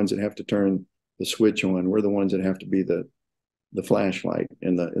 We're the ones that have to turn the switch on. We're the ones that have to be the flashlight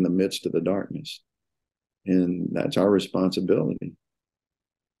in the midst of the darkness. And that's our responsibility,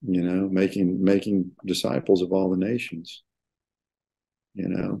 making disciples of all the nations,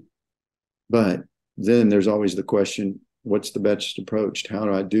 But then there's always the question, what's the best approach? How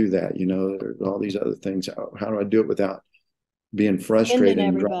do I do that? There's all these other things. How do I do it without being frustrated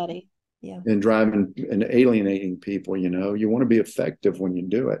everybody? Yeah. And driving and alienating people? You want to be effective when you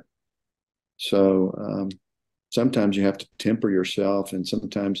do it. So sometimes you have to temper yourself, and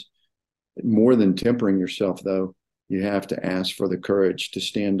sometimes more than tempering yourself, though, you have to ask for the courage to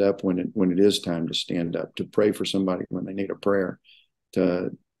stand up when it is time to stand up, to pray for somebody when they need a prayer, to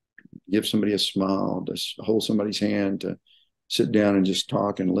give somebody a smile, to hold somebody's hand, to sit down and just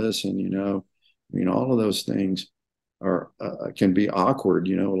talk and listen. All of those things are can be awkward.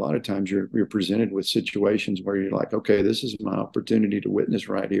 A lot of times you're presented with situations where you're like, okay, this is my opportunity to witness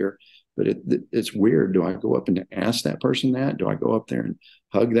right here, but it's weird. Do I go up and ask that person that? Do I go up there and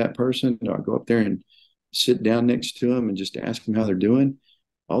hug that person? Do I go up there and sit down next to them and just ask them how they're doing?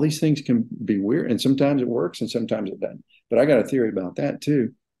 All these things can be weird, and sometimes it works and sometimes it doesn't. But I got a theory about that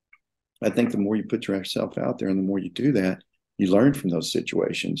too. I think the more you put yourself out there and the more you do that, you learn from those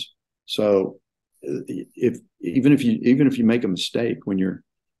situations. So even if you make a mistake when you're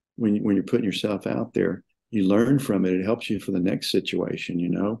putting yourself out there, you learn from it. It helps you for the next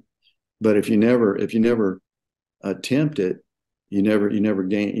situation, But if you never attempt it, you never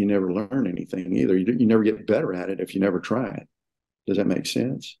learn anything either. You never get better at it if you never try it. Does that make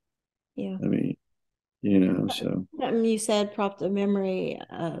sense? Yeah. I mean, so. Something you said prompted a memory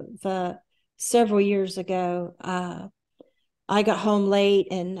of several years ago. I got home late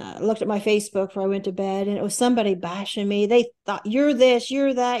and looked at my Facebook before I went to bed, and it was somebody bashing me. They thought, you're this,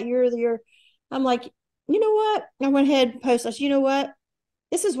 you're that, you're. I'm like, you know what? I went ahead and posted. I said, you know what?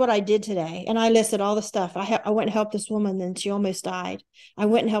 This is what I did today. And I listed all the stuff. I went and helped this woman, and she almost died. I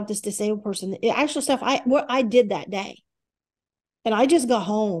went and helped this disabled person. The actual stuff what I did that day. And I just got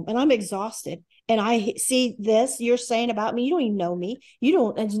home and I'm exhausted. And I see this you're saying about me. You don't even know me.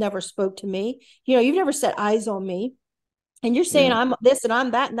 It's never spoke to me. You've never set eyes on me. And you're saying I'm this and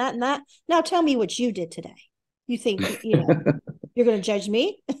I'm that and that and that. Now tell me what you did today. You think, you're going to judge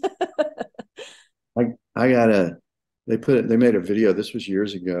me? They made a video. This was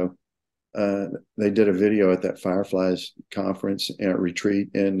years ago. They did a video at that Fireflies conference and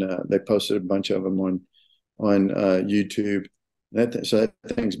retreat, and they posted a bunch of them on YouTube. So that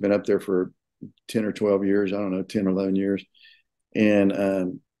thing's been up there for 10 or 12 years. I don't know, 10 or 11 years.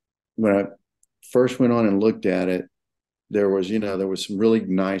 And when I first went on and looked at it, there was some really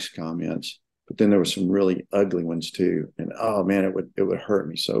nice comments, but then there was some really ugly ones too. And oh man, it would hurt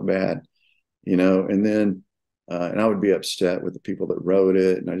me so bad, and then and I would be upset with the people that wrote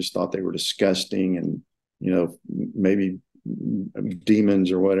it. And I just thought they were disgusting and, maybe demons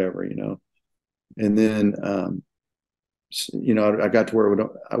or whatever, and then, I got to where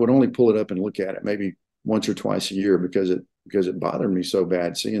I would only pull it up and look at it maybe once or twice a year because it bothered me so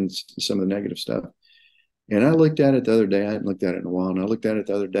bad seeing some of the negative stuff. And I looked at it the other day. I hadn't looked at it in a while, and I looked at it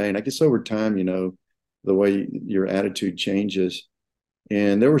the other day. And I guess over time, the way your attitude changes.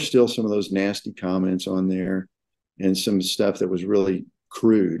 And there were still some of those nasty comments on there, and some stuff that was really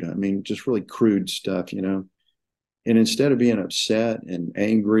crude. I mean, just really crude stuff, And instead of being upset and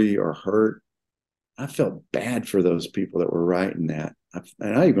angry or hurt, I felt bad for those people that were writing that.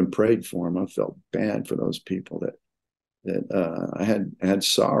 And I even prayed for them. I felt bad for those people that I had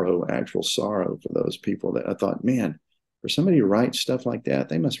actual sorrow for those people that I thought, man, for somebody to write stuff like that,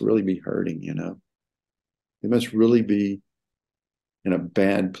 they must really be hurting, They must really be in a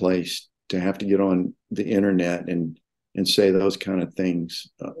bad place to have to get on the internet and say those kind of things,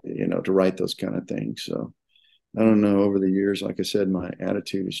 to write those kind of things. So I don't know, over the years, like I said, my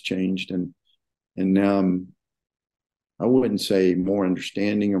attitude has changed, and now I wouldn't say more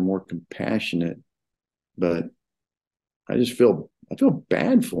understanding or more compassionate, but I feel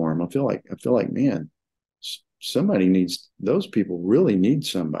bad for them. I feel like, man, those people really need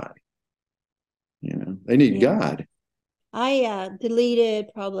somebody, they need God. I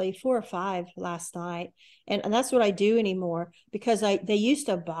deleted probably 4 or 5 last night, and that's what I do anymore because they used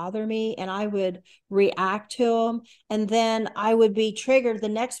to bother me, and I would react to them, and then I would be triggered. The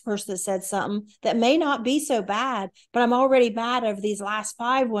next person that said something that may not be so bad, but I'm already mad over these last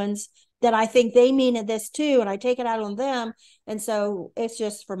 5 ones that I think they mean this too, and I take it out on them, and so it's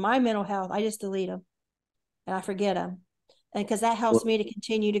just for my mental health. I just delete them and I forget them. And because that helps Well, me to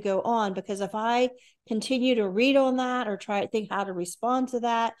continue to go on. Because if I continue to read on that or try to think how to respond to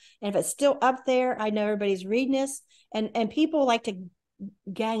that, and if it's still up there, I know everybody's reading this, and people like to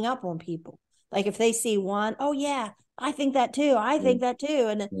gang up on people. Like if they see one, oh yeah, I think that too. I think that too,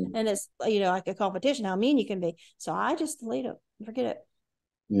 and it's like a competition how mean you can be. So I just delete it, forget it.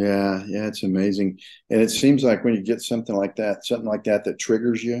 yeah, yeah, it's amazing. And it seems like when you get something like that that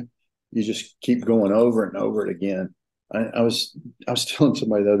triggers you, you just keep going over and over it again. I was telling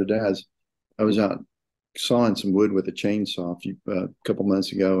somebody the other day, I was out sawing some wood with a chainsaw a couple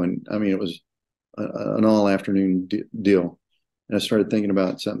months ago, and I mean it was an all afternoon deal. And I started thinking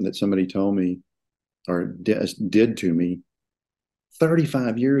about something that somebody told me or did to me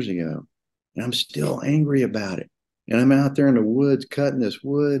 35 years ago, and I'm still angry about it. And I'm out there in the woods cutting this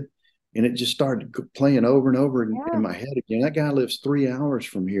wood, and it just started playing over and over in Yeah, my head again. That guy lives 3 hours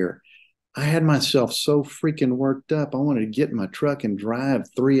from here. I had myself so freaking worked up. I wanted to get in my truck and drive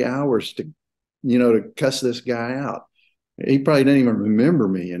 3 hours to cuss this guy out. He probably didn't even remember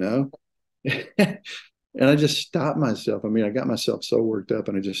me. And I just stopped myself. I mean, I got myself so worked up,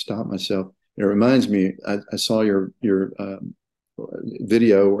 and I just stopped myself. It reminds me, I saw your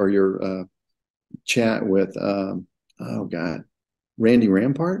video or your chat with oh God, Randy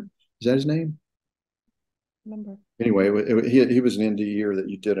Rampart. Is that his name? remember. Anyway, he was an NDE that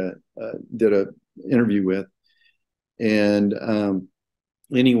you did a interview with, and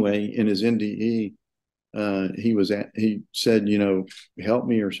anyway, in his NDE, he said, help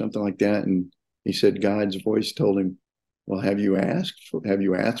me or something like that, and he said God's voice told him, well, have you asked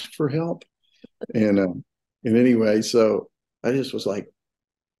for help? And anyway, so I just was like,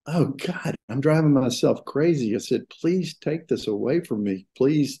 oh God, I'm driving myself crazy. I said, please take this away from me.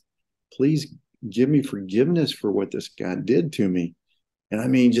 Please give me forgiveness for what this guy did to me. And I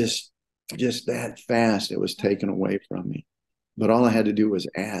mean, just that fast, it was taken away from me. But all I had to do was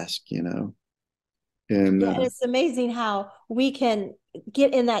ask. And Yeah, and it's amazing how we can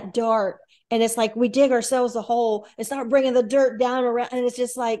get in that dark, and it's like we dig ourselves a hole and start bringing the dirt down around, and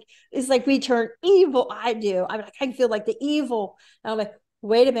it's like we turn evil. I do. I mean, I can feel like the evil. And I'm like,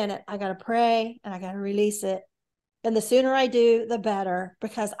 wait a minute, I gotta pray and I gotta release it. And the sooner I do, the better,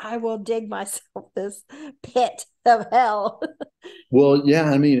 because I will dig myself this pit of hell. well, yeah,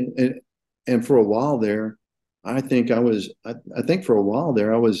 I mean, and for a while there, I think for a while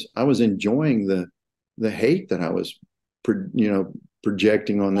there, I was enjoying the hate that I was,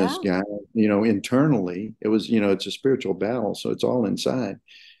 projecting on this Yeah, guy, internally. It's a spiritual battle, so it's all inside.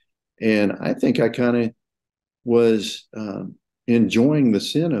 And I think I kind of was enjoying the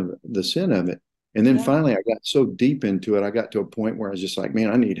sin of it. And then yeah, finally, I got so deep into it, I got to a point where I was just like, man,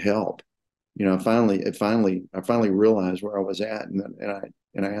 I need help. I finally realized where I was at,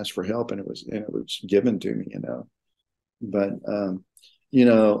 and I asked for help, and it was given to me. But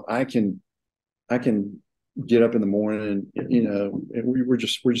I can get up in the morning, and we're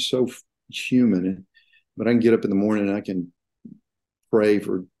just so human, but I can get up in the morning and I can pray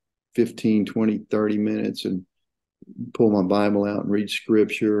for 15, 20, 30 minutes and pull my Bible out and read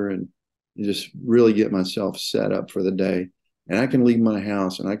scripture and just really get myself set up for the day. And I can leave my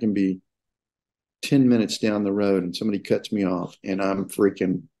house and I can be 10 minutes down the road and somebody cuts me off and I'm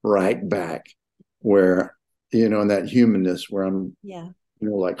freaking right back where, in that humanness where I'm, yeah.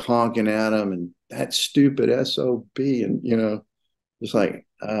 like honking at them and that stupid SOB. And, just like,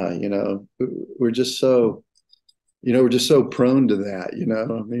 we're just so, we're just so prone to that.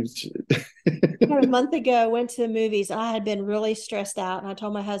 I mean, About a month ago, I went to the movies. I had been really stressed out, and I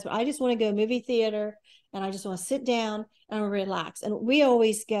told my husband, I just want to go movie theater, and I just want to sit down and relax. And we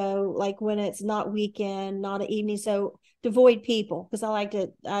always go like when it's not weekend, not an evening, so devoid people because I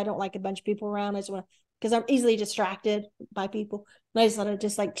don't like a bunch of people around. I just want to because I'm easily distracted by people. And I just want to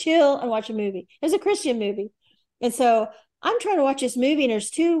just like chill and watch a movie. It's a Christian movie, and so I'm trying to watch this movie, and there's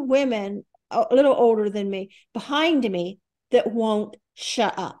 2 women a little older than me behind me that won't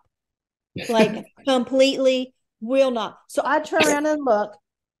shut up, like completely will not. So I turn around and look,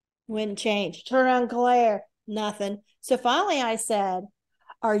 wouldn't change. Turn around, glare, nothing. So finally I said,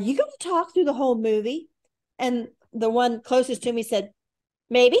 are you going to talk through the whole movie? And the one closest to me said,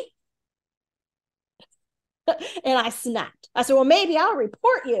 maybe. And I snapped. I said, well, maybe I'll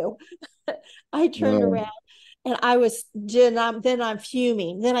report you. I turned uh, around And I was then I'm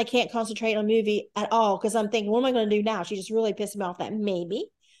fuming. Then I can't concentrate on a movie at all because I'm thinking, what am I going to do now? She just really pissed me off that maybe.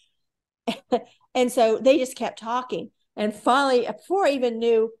 And so they just kept talking. And finally, before I even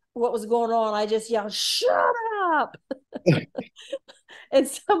knew what was going on, I just yelled, "Shut up!" And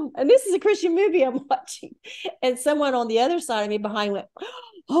this is a Christian movie I'm watching. And someone on the other side of me behind went,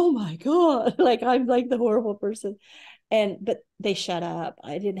 "Oh my God!" Like I'm like the horrible person. But they shut up.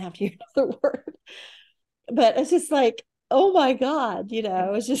 I didn't have to hear another word. But it's just like, oh my God,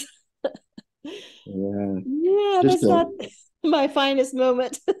 it's just Yeah, yeah, just that's a not my finest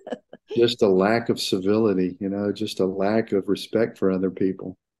moment. just a lack of civility, just a lack of respect for other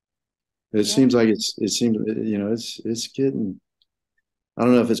people. It Yeah. seems like it seems it's getting. I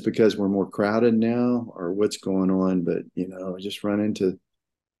don't know if it's because we're more crowded now or what's going on, but I just run into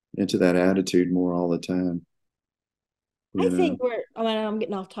that attitude more all the time. I You think know, I mean, I'm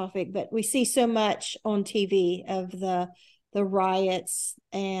getting off topic, but we see so much on TV of the riots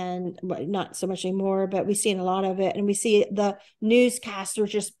and well, not so much anymore, but we've seen a lot of it. And we see the newscasters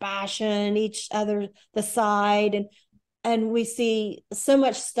just bashing each other, the side. And we see so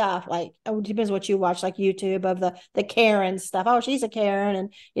much stuff like it depends what you watch, like YouTube of the Karen stuff. Oh, she's a Karen,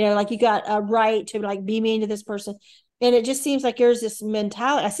 and like you got a right to like be mean to this person, and it just seems like there's this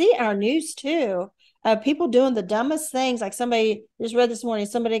mentality. I see it in our news too. People doing the dumbest things. Like somebody just read this morning,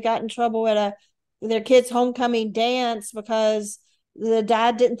 somebody got in trouble at their kid's homecoming dance because the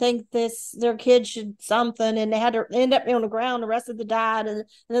dad didn't think their kid should something, and they had to end up on the ground, arrested the dad. And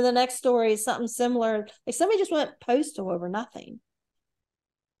then the next story is something similar, like somebody just went postal over nothing,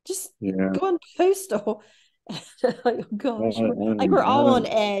 just yeah. going postal. Like, oh gosh, we're I all on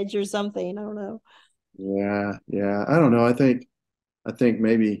don't. edge or something, I don't know. Yeah, yeah. I don't know. I think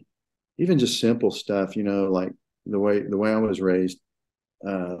maybe even just simple stuff. Like the way I was raised.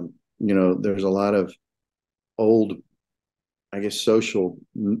 There's a lot of old, I guess, social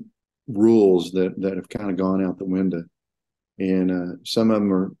rules that have kind of gone out the window, and some of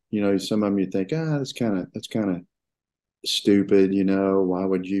them are, some of them you think, that's kind of stupid. Why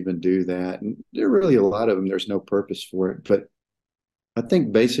would you even do that? And there are really a lot of them. There's no purpose for it, but I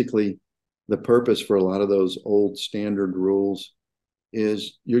think basically the purpose for a lot of those old standard rules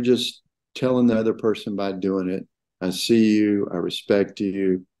is you're just telling the other person by doing it, I see you, I respect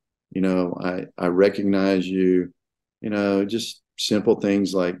you, I recognize you, just simple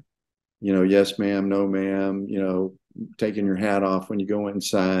things like, yes, ma'am, no, ma'am, taking your hat off when you go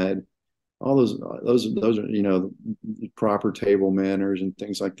inside, all those are, proper table manners and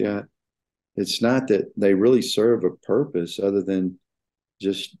things like that. It's not that they really serve a purpose other than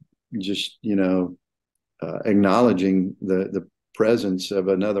just just acknowledging the presence of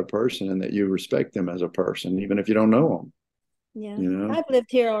another person and that you respect them as a person, even if you don't know them. Yeah. You know, I've lived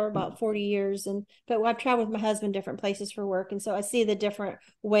here about 40 years, but I've traveled with my husband different places for work. And so I see the different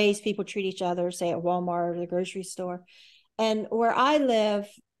ways people treat each other, say at Walmart or the grocery store. And where I live,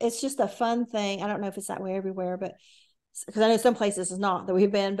 it's just a fun thing. I don't know if it's that way everywhere, but because I know some places it's not that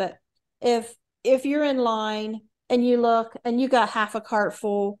we've been, but if if you're in line and you look and you got half a cart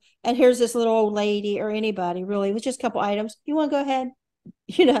full and here's this little old lady or anybody really with just a couple items, you want to go ahead?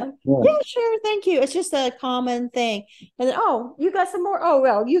 yeah, Yeah, sure, thank you. It's just a common thing. And then, oh, you got some more? Oh,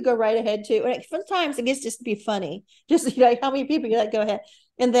 well, you go right ahead too. And sometimes it gets just to be funny. Just how many people you like go ahead.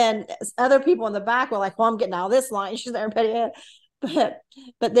 And then other people in the back were like, well, I'm getting out of this line. She's there, ahead.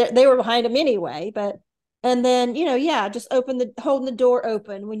 But they were behind him anyway. And then, yeah, just holding the door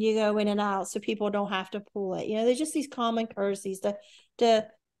open when you go in and out so people don't have to pull it. There's just these common courtesies to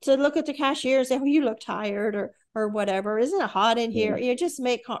to look at the cashier and say, "Oh, you look tired," or whatever. Isn't it hot in yeah, here? Just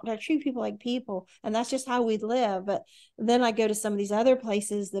treat people like people, and that's just how we live. But then I go to some of these other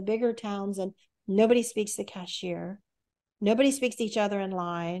places, the bigger towns, and nobody speaks to the cashier. Nobody speaks to each other in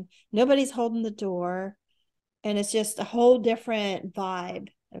line. Nobody's holding the door, and it's just a whole different vibe,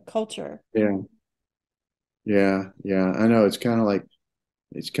 a culture. yeah, yeah, yeah. I know it's kind of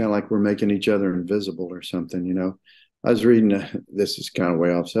like we're making each other invisible or something. I was reading. This is kind of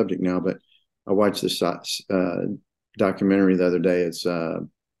way off subject now, but I watched this documentary the other day. It's How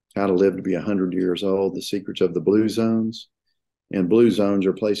to Live to Be 100 Years Old: The Secrets of the Blue Zones. And blue zones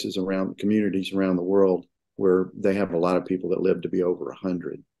are places around communities around the world where they have a lot of people that live to be over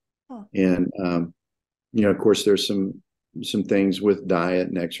 100. Oh, And of course, there's some things with diet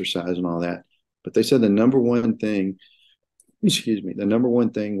and exercise and all that. But they said the number one thing, excuse me, the number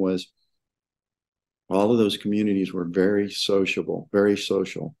one thing was all of those communities were very sociable, very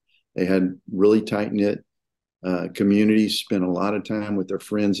social. They had really tight knit communities, spent a lot of time with their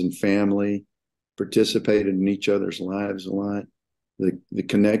friends and family, participated in each other's lives a lot. The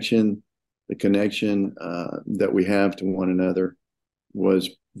connection, the connection that we have to one another was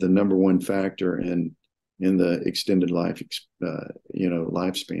the number one factor in the extended life,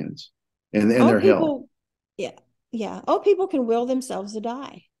 lifespans and Old their health. people, yeah, yeah. Old people can will themselves to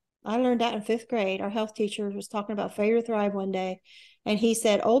die. I learned that in fifth grade. Our health teacher was talking about Failure to Thrive one day, and he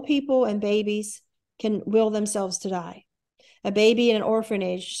said old people and babies can will themselves to die. A baby in an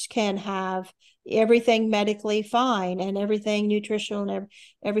orphanage can have everything medically fine and everything nutritional and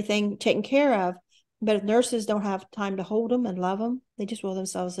everything taken care of, but if nurses don't have time to hold them and love them, they just will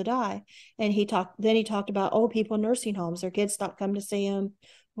themselves to die. And he talked about old people in nursing homes. Their kids stop coming to see them,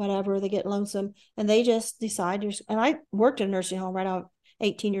 whatever, they get lonesome, and they just decide. And I worked in a nursing home right out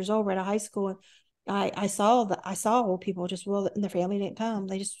 18 years old, right out of high school, and I saw old people just will, and their family didn't come.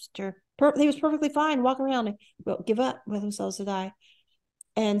 They just they was perfectly fine walking around and will give up with themselves to die.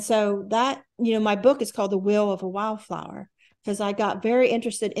 And so that, my book is called The Will of a Wildflower, because I got very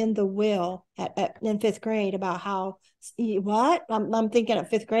interested in the will in fifth grade about how, what? I'm thinking at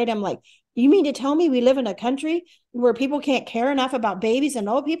fifth grade, I'm like, you mean to tell me we live in a country where people can't care enough about babies and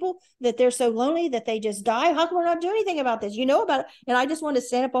old people, that they're so lonely that they just die? How come we're not doing anything about this? You know about it. And I just wanted to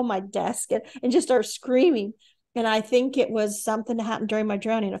stand up on my desk and just start screaming. And I think it was something that happened during my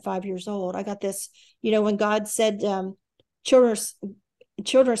drowning at 5 years old. I got this, when God said, children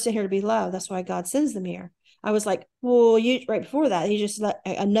are sent here to be loved. That's why God sends them here. I was like, well, right before that, he just let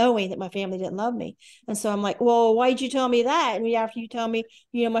a knowing that my family didn't love me. And so I'm like, well, why'd you tell me that? And after you tell me,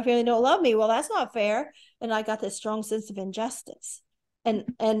 my family don't love me, well, that's not fair. And I got this strong sense of injustice. And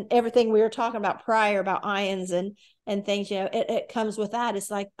everything we were talking about prior about ions and things, it comes with that.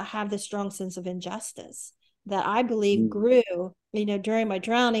 It's like I have this strong sense of injustice that I believe grew, during my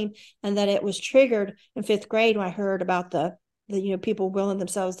drowning, and that it was triggered in fifth grade when I heard about the people willing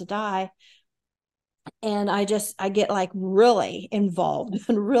themselves to die. And I get like really involved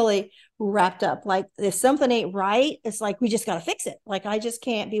and really wrapped up. Like if something ain't right, it's like we just got to fix it. Like I just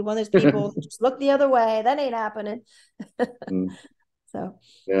can't be one of those people that just look the other way. That ain't happening. So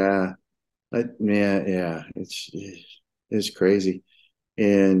Yeah, yeah, it's crazy.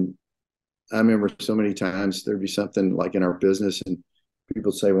 And I remember so many times there'd be something like in our business, and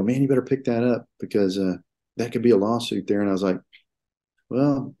people say, "Well, man, you better pick that up because that could be a lawsuit there." And I was like,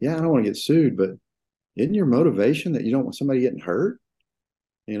 "Well, yeah, I don't want to get sued, but isn't your motivation that you don't want somebody getting hurt?"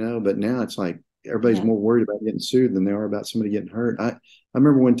 But now it's like everybody's more worried about getting sued than they are about somebody getting hurt. I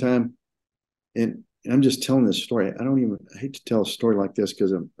remember one time, and I'm just telling this story. I hate to tell a story like this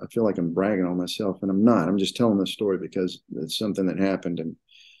because I feel like I'm bragging on myself, and I'm not. I'm just telling this story because it's something that happened, and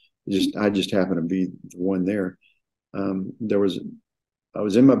I just happened to be the one there. I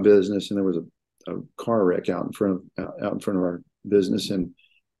was in my business, and there was a car wreck out in front of our business, and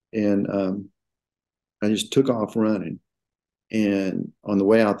I just took off running. And on the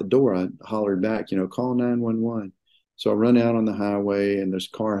way out the door, I hollered back, call 911. So I run out on the highway, and this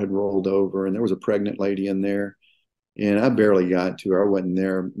car had rolled over, and there was a pregnant lady in there. And I barely got to her. I wasn't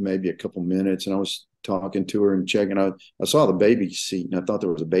there maybe a couple minutes, and I was talking to her and checking out. I saw the baby seat, and I thought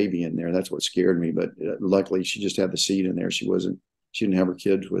there was a baby in there. That's what scared me. But luckily, she just had the seat in there. She didn't have her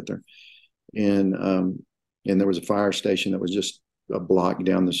kids with her. And there was a fire station that was just a block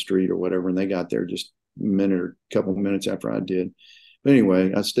down the street or whatever, and they got there just a minute or a couple of minutes after I did. But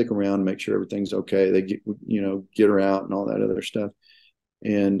anyway, I stick around, make sure everything's okay. They get her out and all that other stuff.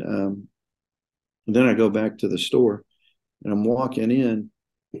 And then I go back to the store, and I'm walking in,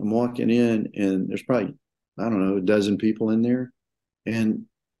 and there's probably, I don't know, a dozen people in there, and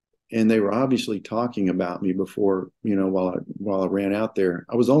they were obviously talking about me before, while I ran out there.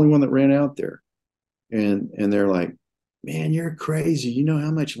 I was the only one that ran out there, and they're like, "Man, you're crazy. You know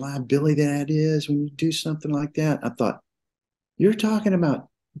how much liability that is when you do something like that?" I thought, you're talking about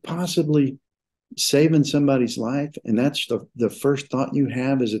possibly saving somebody's life, and that's the first thought you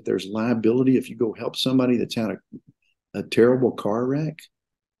have, is that there's liability if you go help somebody that's had a terrible car wreck.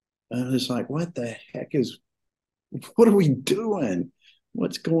 And it's like, what are we doing?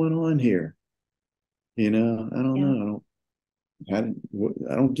 What's going on here? I don't know. I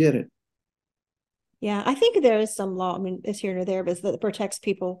don't get it. yeah, I think there is some law. I mean, it's here or there, but that protects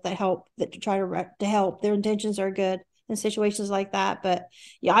people that try to help. Their intentions are good in situations like that. But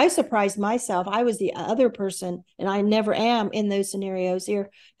yeah, I surprised myself. I was the other person, and I never am in those scenarios.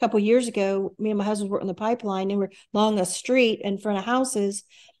 Here, a couple of years ago, me and my husband were in the pipeline, and we're along a street in front of houses,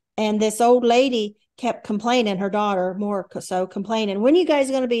 and this old lady kept complaining, her daughter more so complaining, when you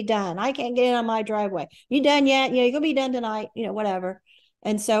guys going to be done? I can't get in on my driveway. You done yet? You're going to be done tonight, whatever.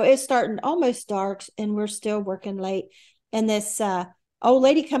 And so it's starting almost dark, and we're still working late. And this old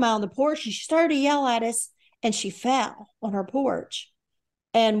lady come out on the porch, and she started to yell at us, and she fell on her porch.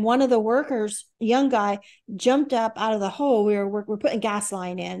 And one of the workers, young guy, jumped up out of the hole. We're putting gas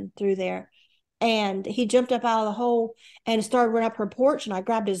line in through there, and he jumped up out of the hole and started running up her porch. And I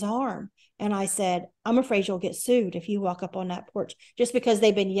grabbed his arm and I said, "I'm afraid you'll get sued if you walk up on that porch, just because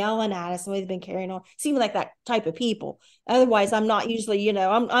they've been yelling at us, the way they've been carrying on. Seem like that type of people. Otherwise, I'm not usually,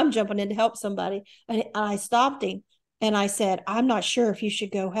 I'm jumping in to help somebody." And I stopped him and I said, "I'm not sure if you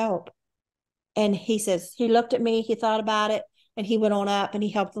should go help." And he looked at me, he thought about it, and he went on up and he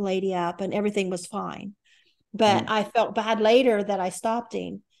helped the lady up, and everything was fine. But Mm. I felt bad later that I stopped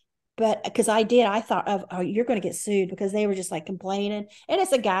him. But because I thought of, oh, you're going to get sued, because they were just like complaining. And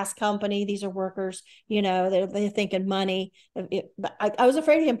it's a gas company. These are workers, they're thinking money. But I was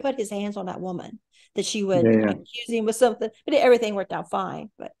afraid of him put his hands on that woman, that she would Yeah, accuse him with something. But everything worked out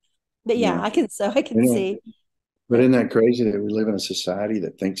fine. But yeah, yeah. I can Yeah. see But that. isn't that crazy that we live in a society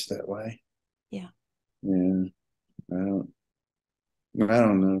that thinks that way? Yeah. Yeah, I don't, I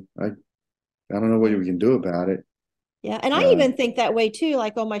don't know. I don't know what Yeah. we can do about it. Yeah. And I Uh, even think that way too.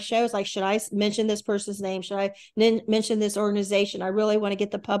 Like on my shows, like, should I mention this person's name? Should I mention this organization? I really want to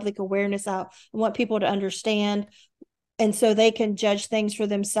get the public awareness out. I want people to understand. And so they can judge things for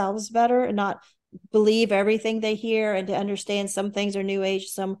themselves better and not believe everything they hear, and to understand some things are new age,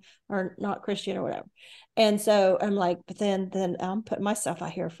 some are not Christian or whatever. And so I'm like, but then I'm putting myself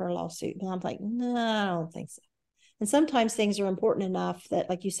out here for a lawsuit. And I'm like, no, I don't think so. And sometimes things are important enough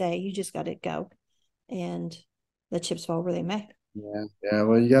that, like you say, you just got to go and the chips fall where they may. yeah, yeah.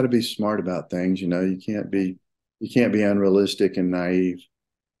 Well, you got to be smart about things. You can't be unrealistic and naive.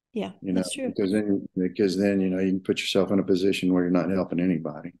 Yeah, that's true. Because then you can put yourself in a position where you're not helping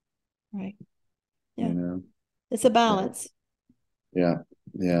anybody. Right. You Yeah. know. It's a So, balance. yeah,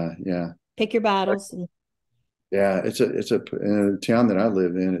 yeah, yeah. Pick your battles. And Yeah, it's a in the town that I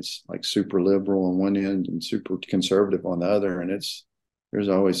live in. It's like super liberal on one end and super conservative on the other, and there's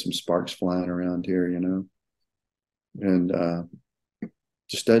always some sparks flying around here, and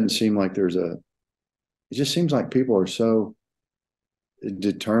just doesn't seem like there's a. It just seems like people are so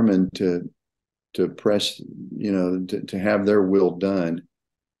determined to press, to have their will done,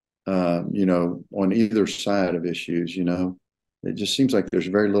 on either side of issues. It just seems like there's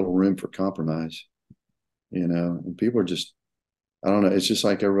very little room for compromise. And people are just I don't know. It's just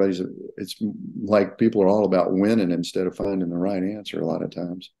like it's like people are all about winning instead of finding the right answer a lot of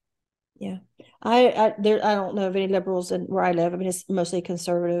times. yeah, I don't know of any liberals in where I live. I mean, it's mostly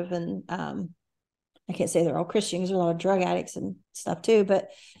conservative, and I can't say they're all Christians. There's a lot of drug addicts and stuff too. But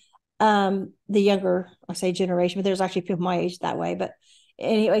the younger, I say generation, but there's actually people my age that way. But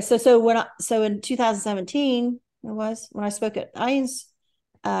anyway, so in 2017, it was when I spoke at IANS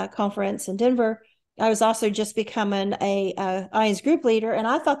conference in Denver. I was also just becoming a IANS group leader, and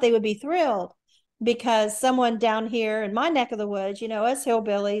I thought they would be thrilled, because someone down here in my neck of the woods, us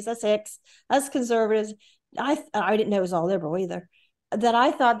hillbillies, us hicks, us conservatives, I didn't know it was all liberal either, that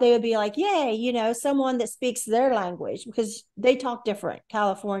I thought they would be like, yay, someone that speaks their language, because they talk different,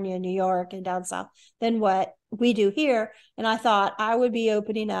 California, New York, and down south, than what we do here. And I thought I would be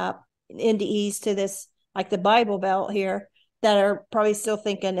opening up NDEs to this, like the Bible Belt here, that are probably still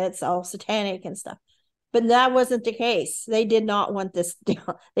thinking it's all satanic and stuff. But that wasn't the case. They did not want this.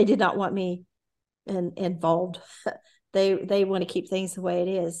 They did not want me involved. They want to keep things the way it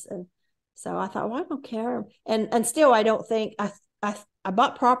is. And so I thought, well, I don't care. And still, I don't think I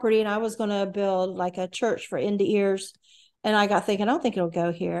bought property, and I was going to build like a church for NDErs. And I got thinking, I don't think it'll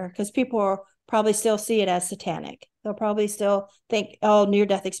go here, because people will probably still see it as satanic. They'll probably still think, oh, near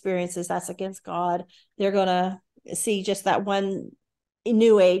death experiences, that's against God. They're going to see just that one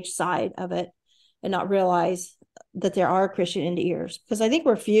new age side of it, and not realize that there are Christian NDErs, because I think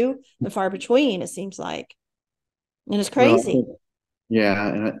we're few and far between, it seems like. And it's crazy. Well, yeah,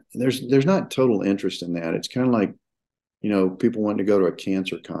 and there's not total interest in that. It's kind of like people want to go to a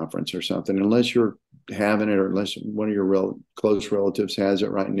cancer conference or something. Unless you're having it, or unless one of your close relatives has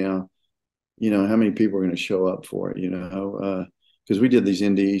it right now, how many people are going to show up for it? Because we did these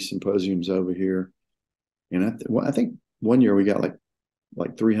NDE symposiums over here, and I think one year we got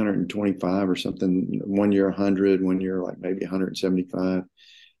like 325 or something. One year 100, one year like maybe 175.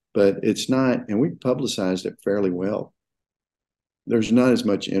 But it's not, and we publicized it fairly well. There's not as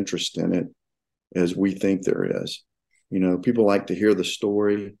much interest in it as we think there is. People like to hear the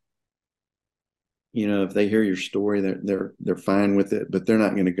story. If they hear your story, they're fine with it, but they're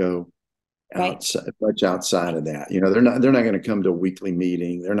not going to go Right. outside of that. They're not going to come to a weekly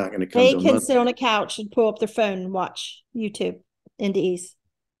meeting. They're not going to come They to a can month. sit on a couch and pull up their phone and watch YouTube NDEs.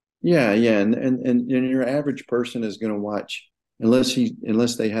 Yeah, yeah, and your average person is going to watch, unless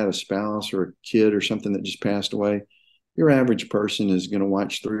they had a spouse or a kid or something that just passed away. your average person is going to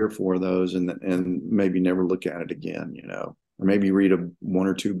watch 3 or 4 of those and maybe never look at it again, or maybe read one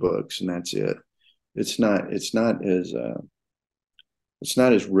or two books and that's it. It's not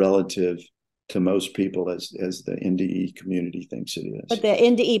as relative to most people as the NDE community thinks it is. But the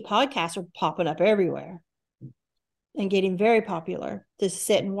NDE podcasts are popping up everywhere and getting very popular. Just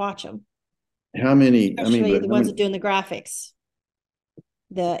sit and watch them. How many? Especially the ones that doing the graphics,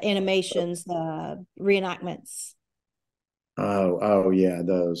 the animations, the reenactments. Oh yeah,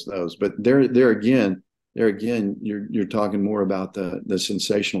 those. But there again, you're talking more about the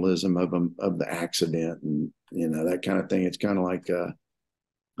sensationalism of the accident and that kind of thing. It's kind of like I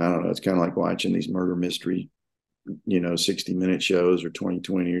don't know. It's kind of like watching these murder mystery, 60-minute shows or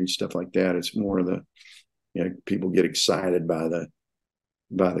 2020 and stuff like that. It's more of the people get excited by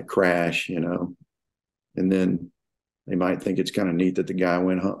the crash, and then they might think it's kind of neat that the guy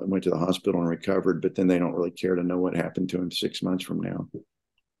went to the hospital and recovered, but then they don't really care to know what happened to him 6 months from now.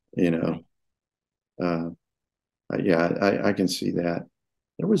 Right. Yeah, I can see that.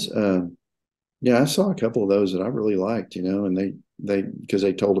 There was, I saw a couple of those that I really liked, and they because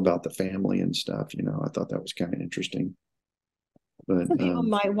they told about the family and stuff. I thought that was kind of interesting. But some people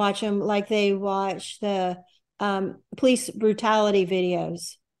might watch them like they watch the police brutality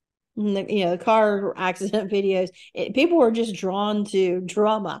videos. The car accident videos. People are just drawn to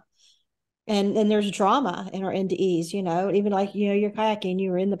drama, and there's drama in our NDEs. Even like you're kayaking,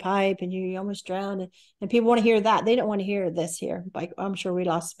 you were in the pipe and you almost drowned, and people want to hear that. They don't want to hear this here. Like I'm sure we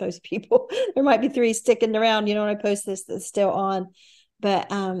lost most people. There might be 3 sticking around. When I post this that's still on, but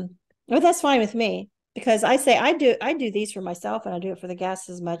that's fine with me because I say I do these for myself and I do it for the guests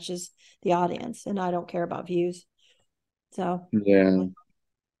as much as the audience, and I don't care about views. So yeah.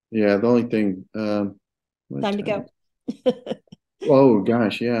 Yeah, the only thing. Time to go. Oh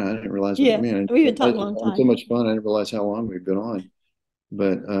gosh, yeah, I didn't realize. Yeah, Man, we've been talking a long having time. so much fun. I didn't realize how long we've been on.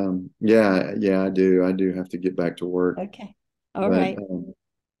 But yeah, I do have to get back to work. Okay, all right.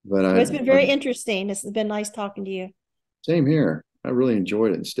 But Well, it's been very interesting. This has been nice talking to you. Same here. I really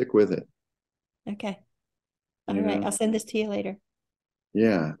enjoyed it, and stick with it. Okay, all right. I'll send this to you later.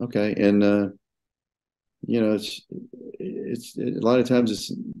 Yeah. Okay. And it's a lot of times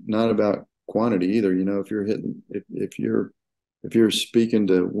it's not about quantity either. If you're speaking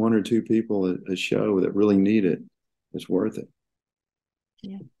to 1 or 2 people at a show that really need it, it's worth it.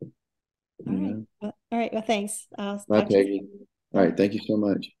 Yeah. All right. Well, thanks. I'll Bye, talk to you Peggy. All right. Thank you so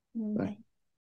much. soon. Bye.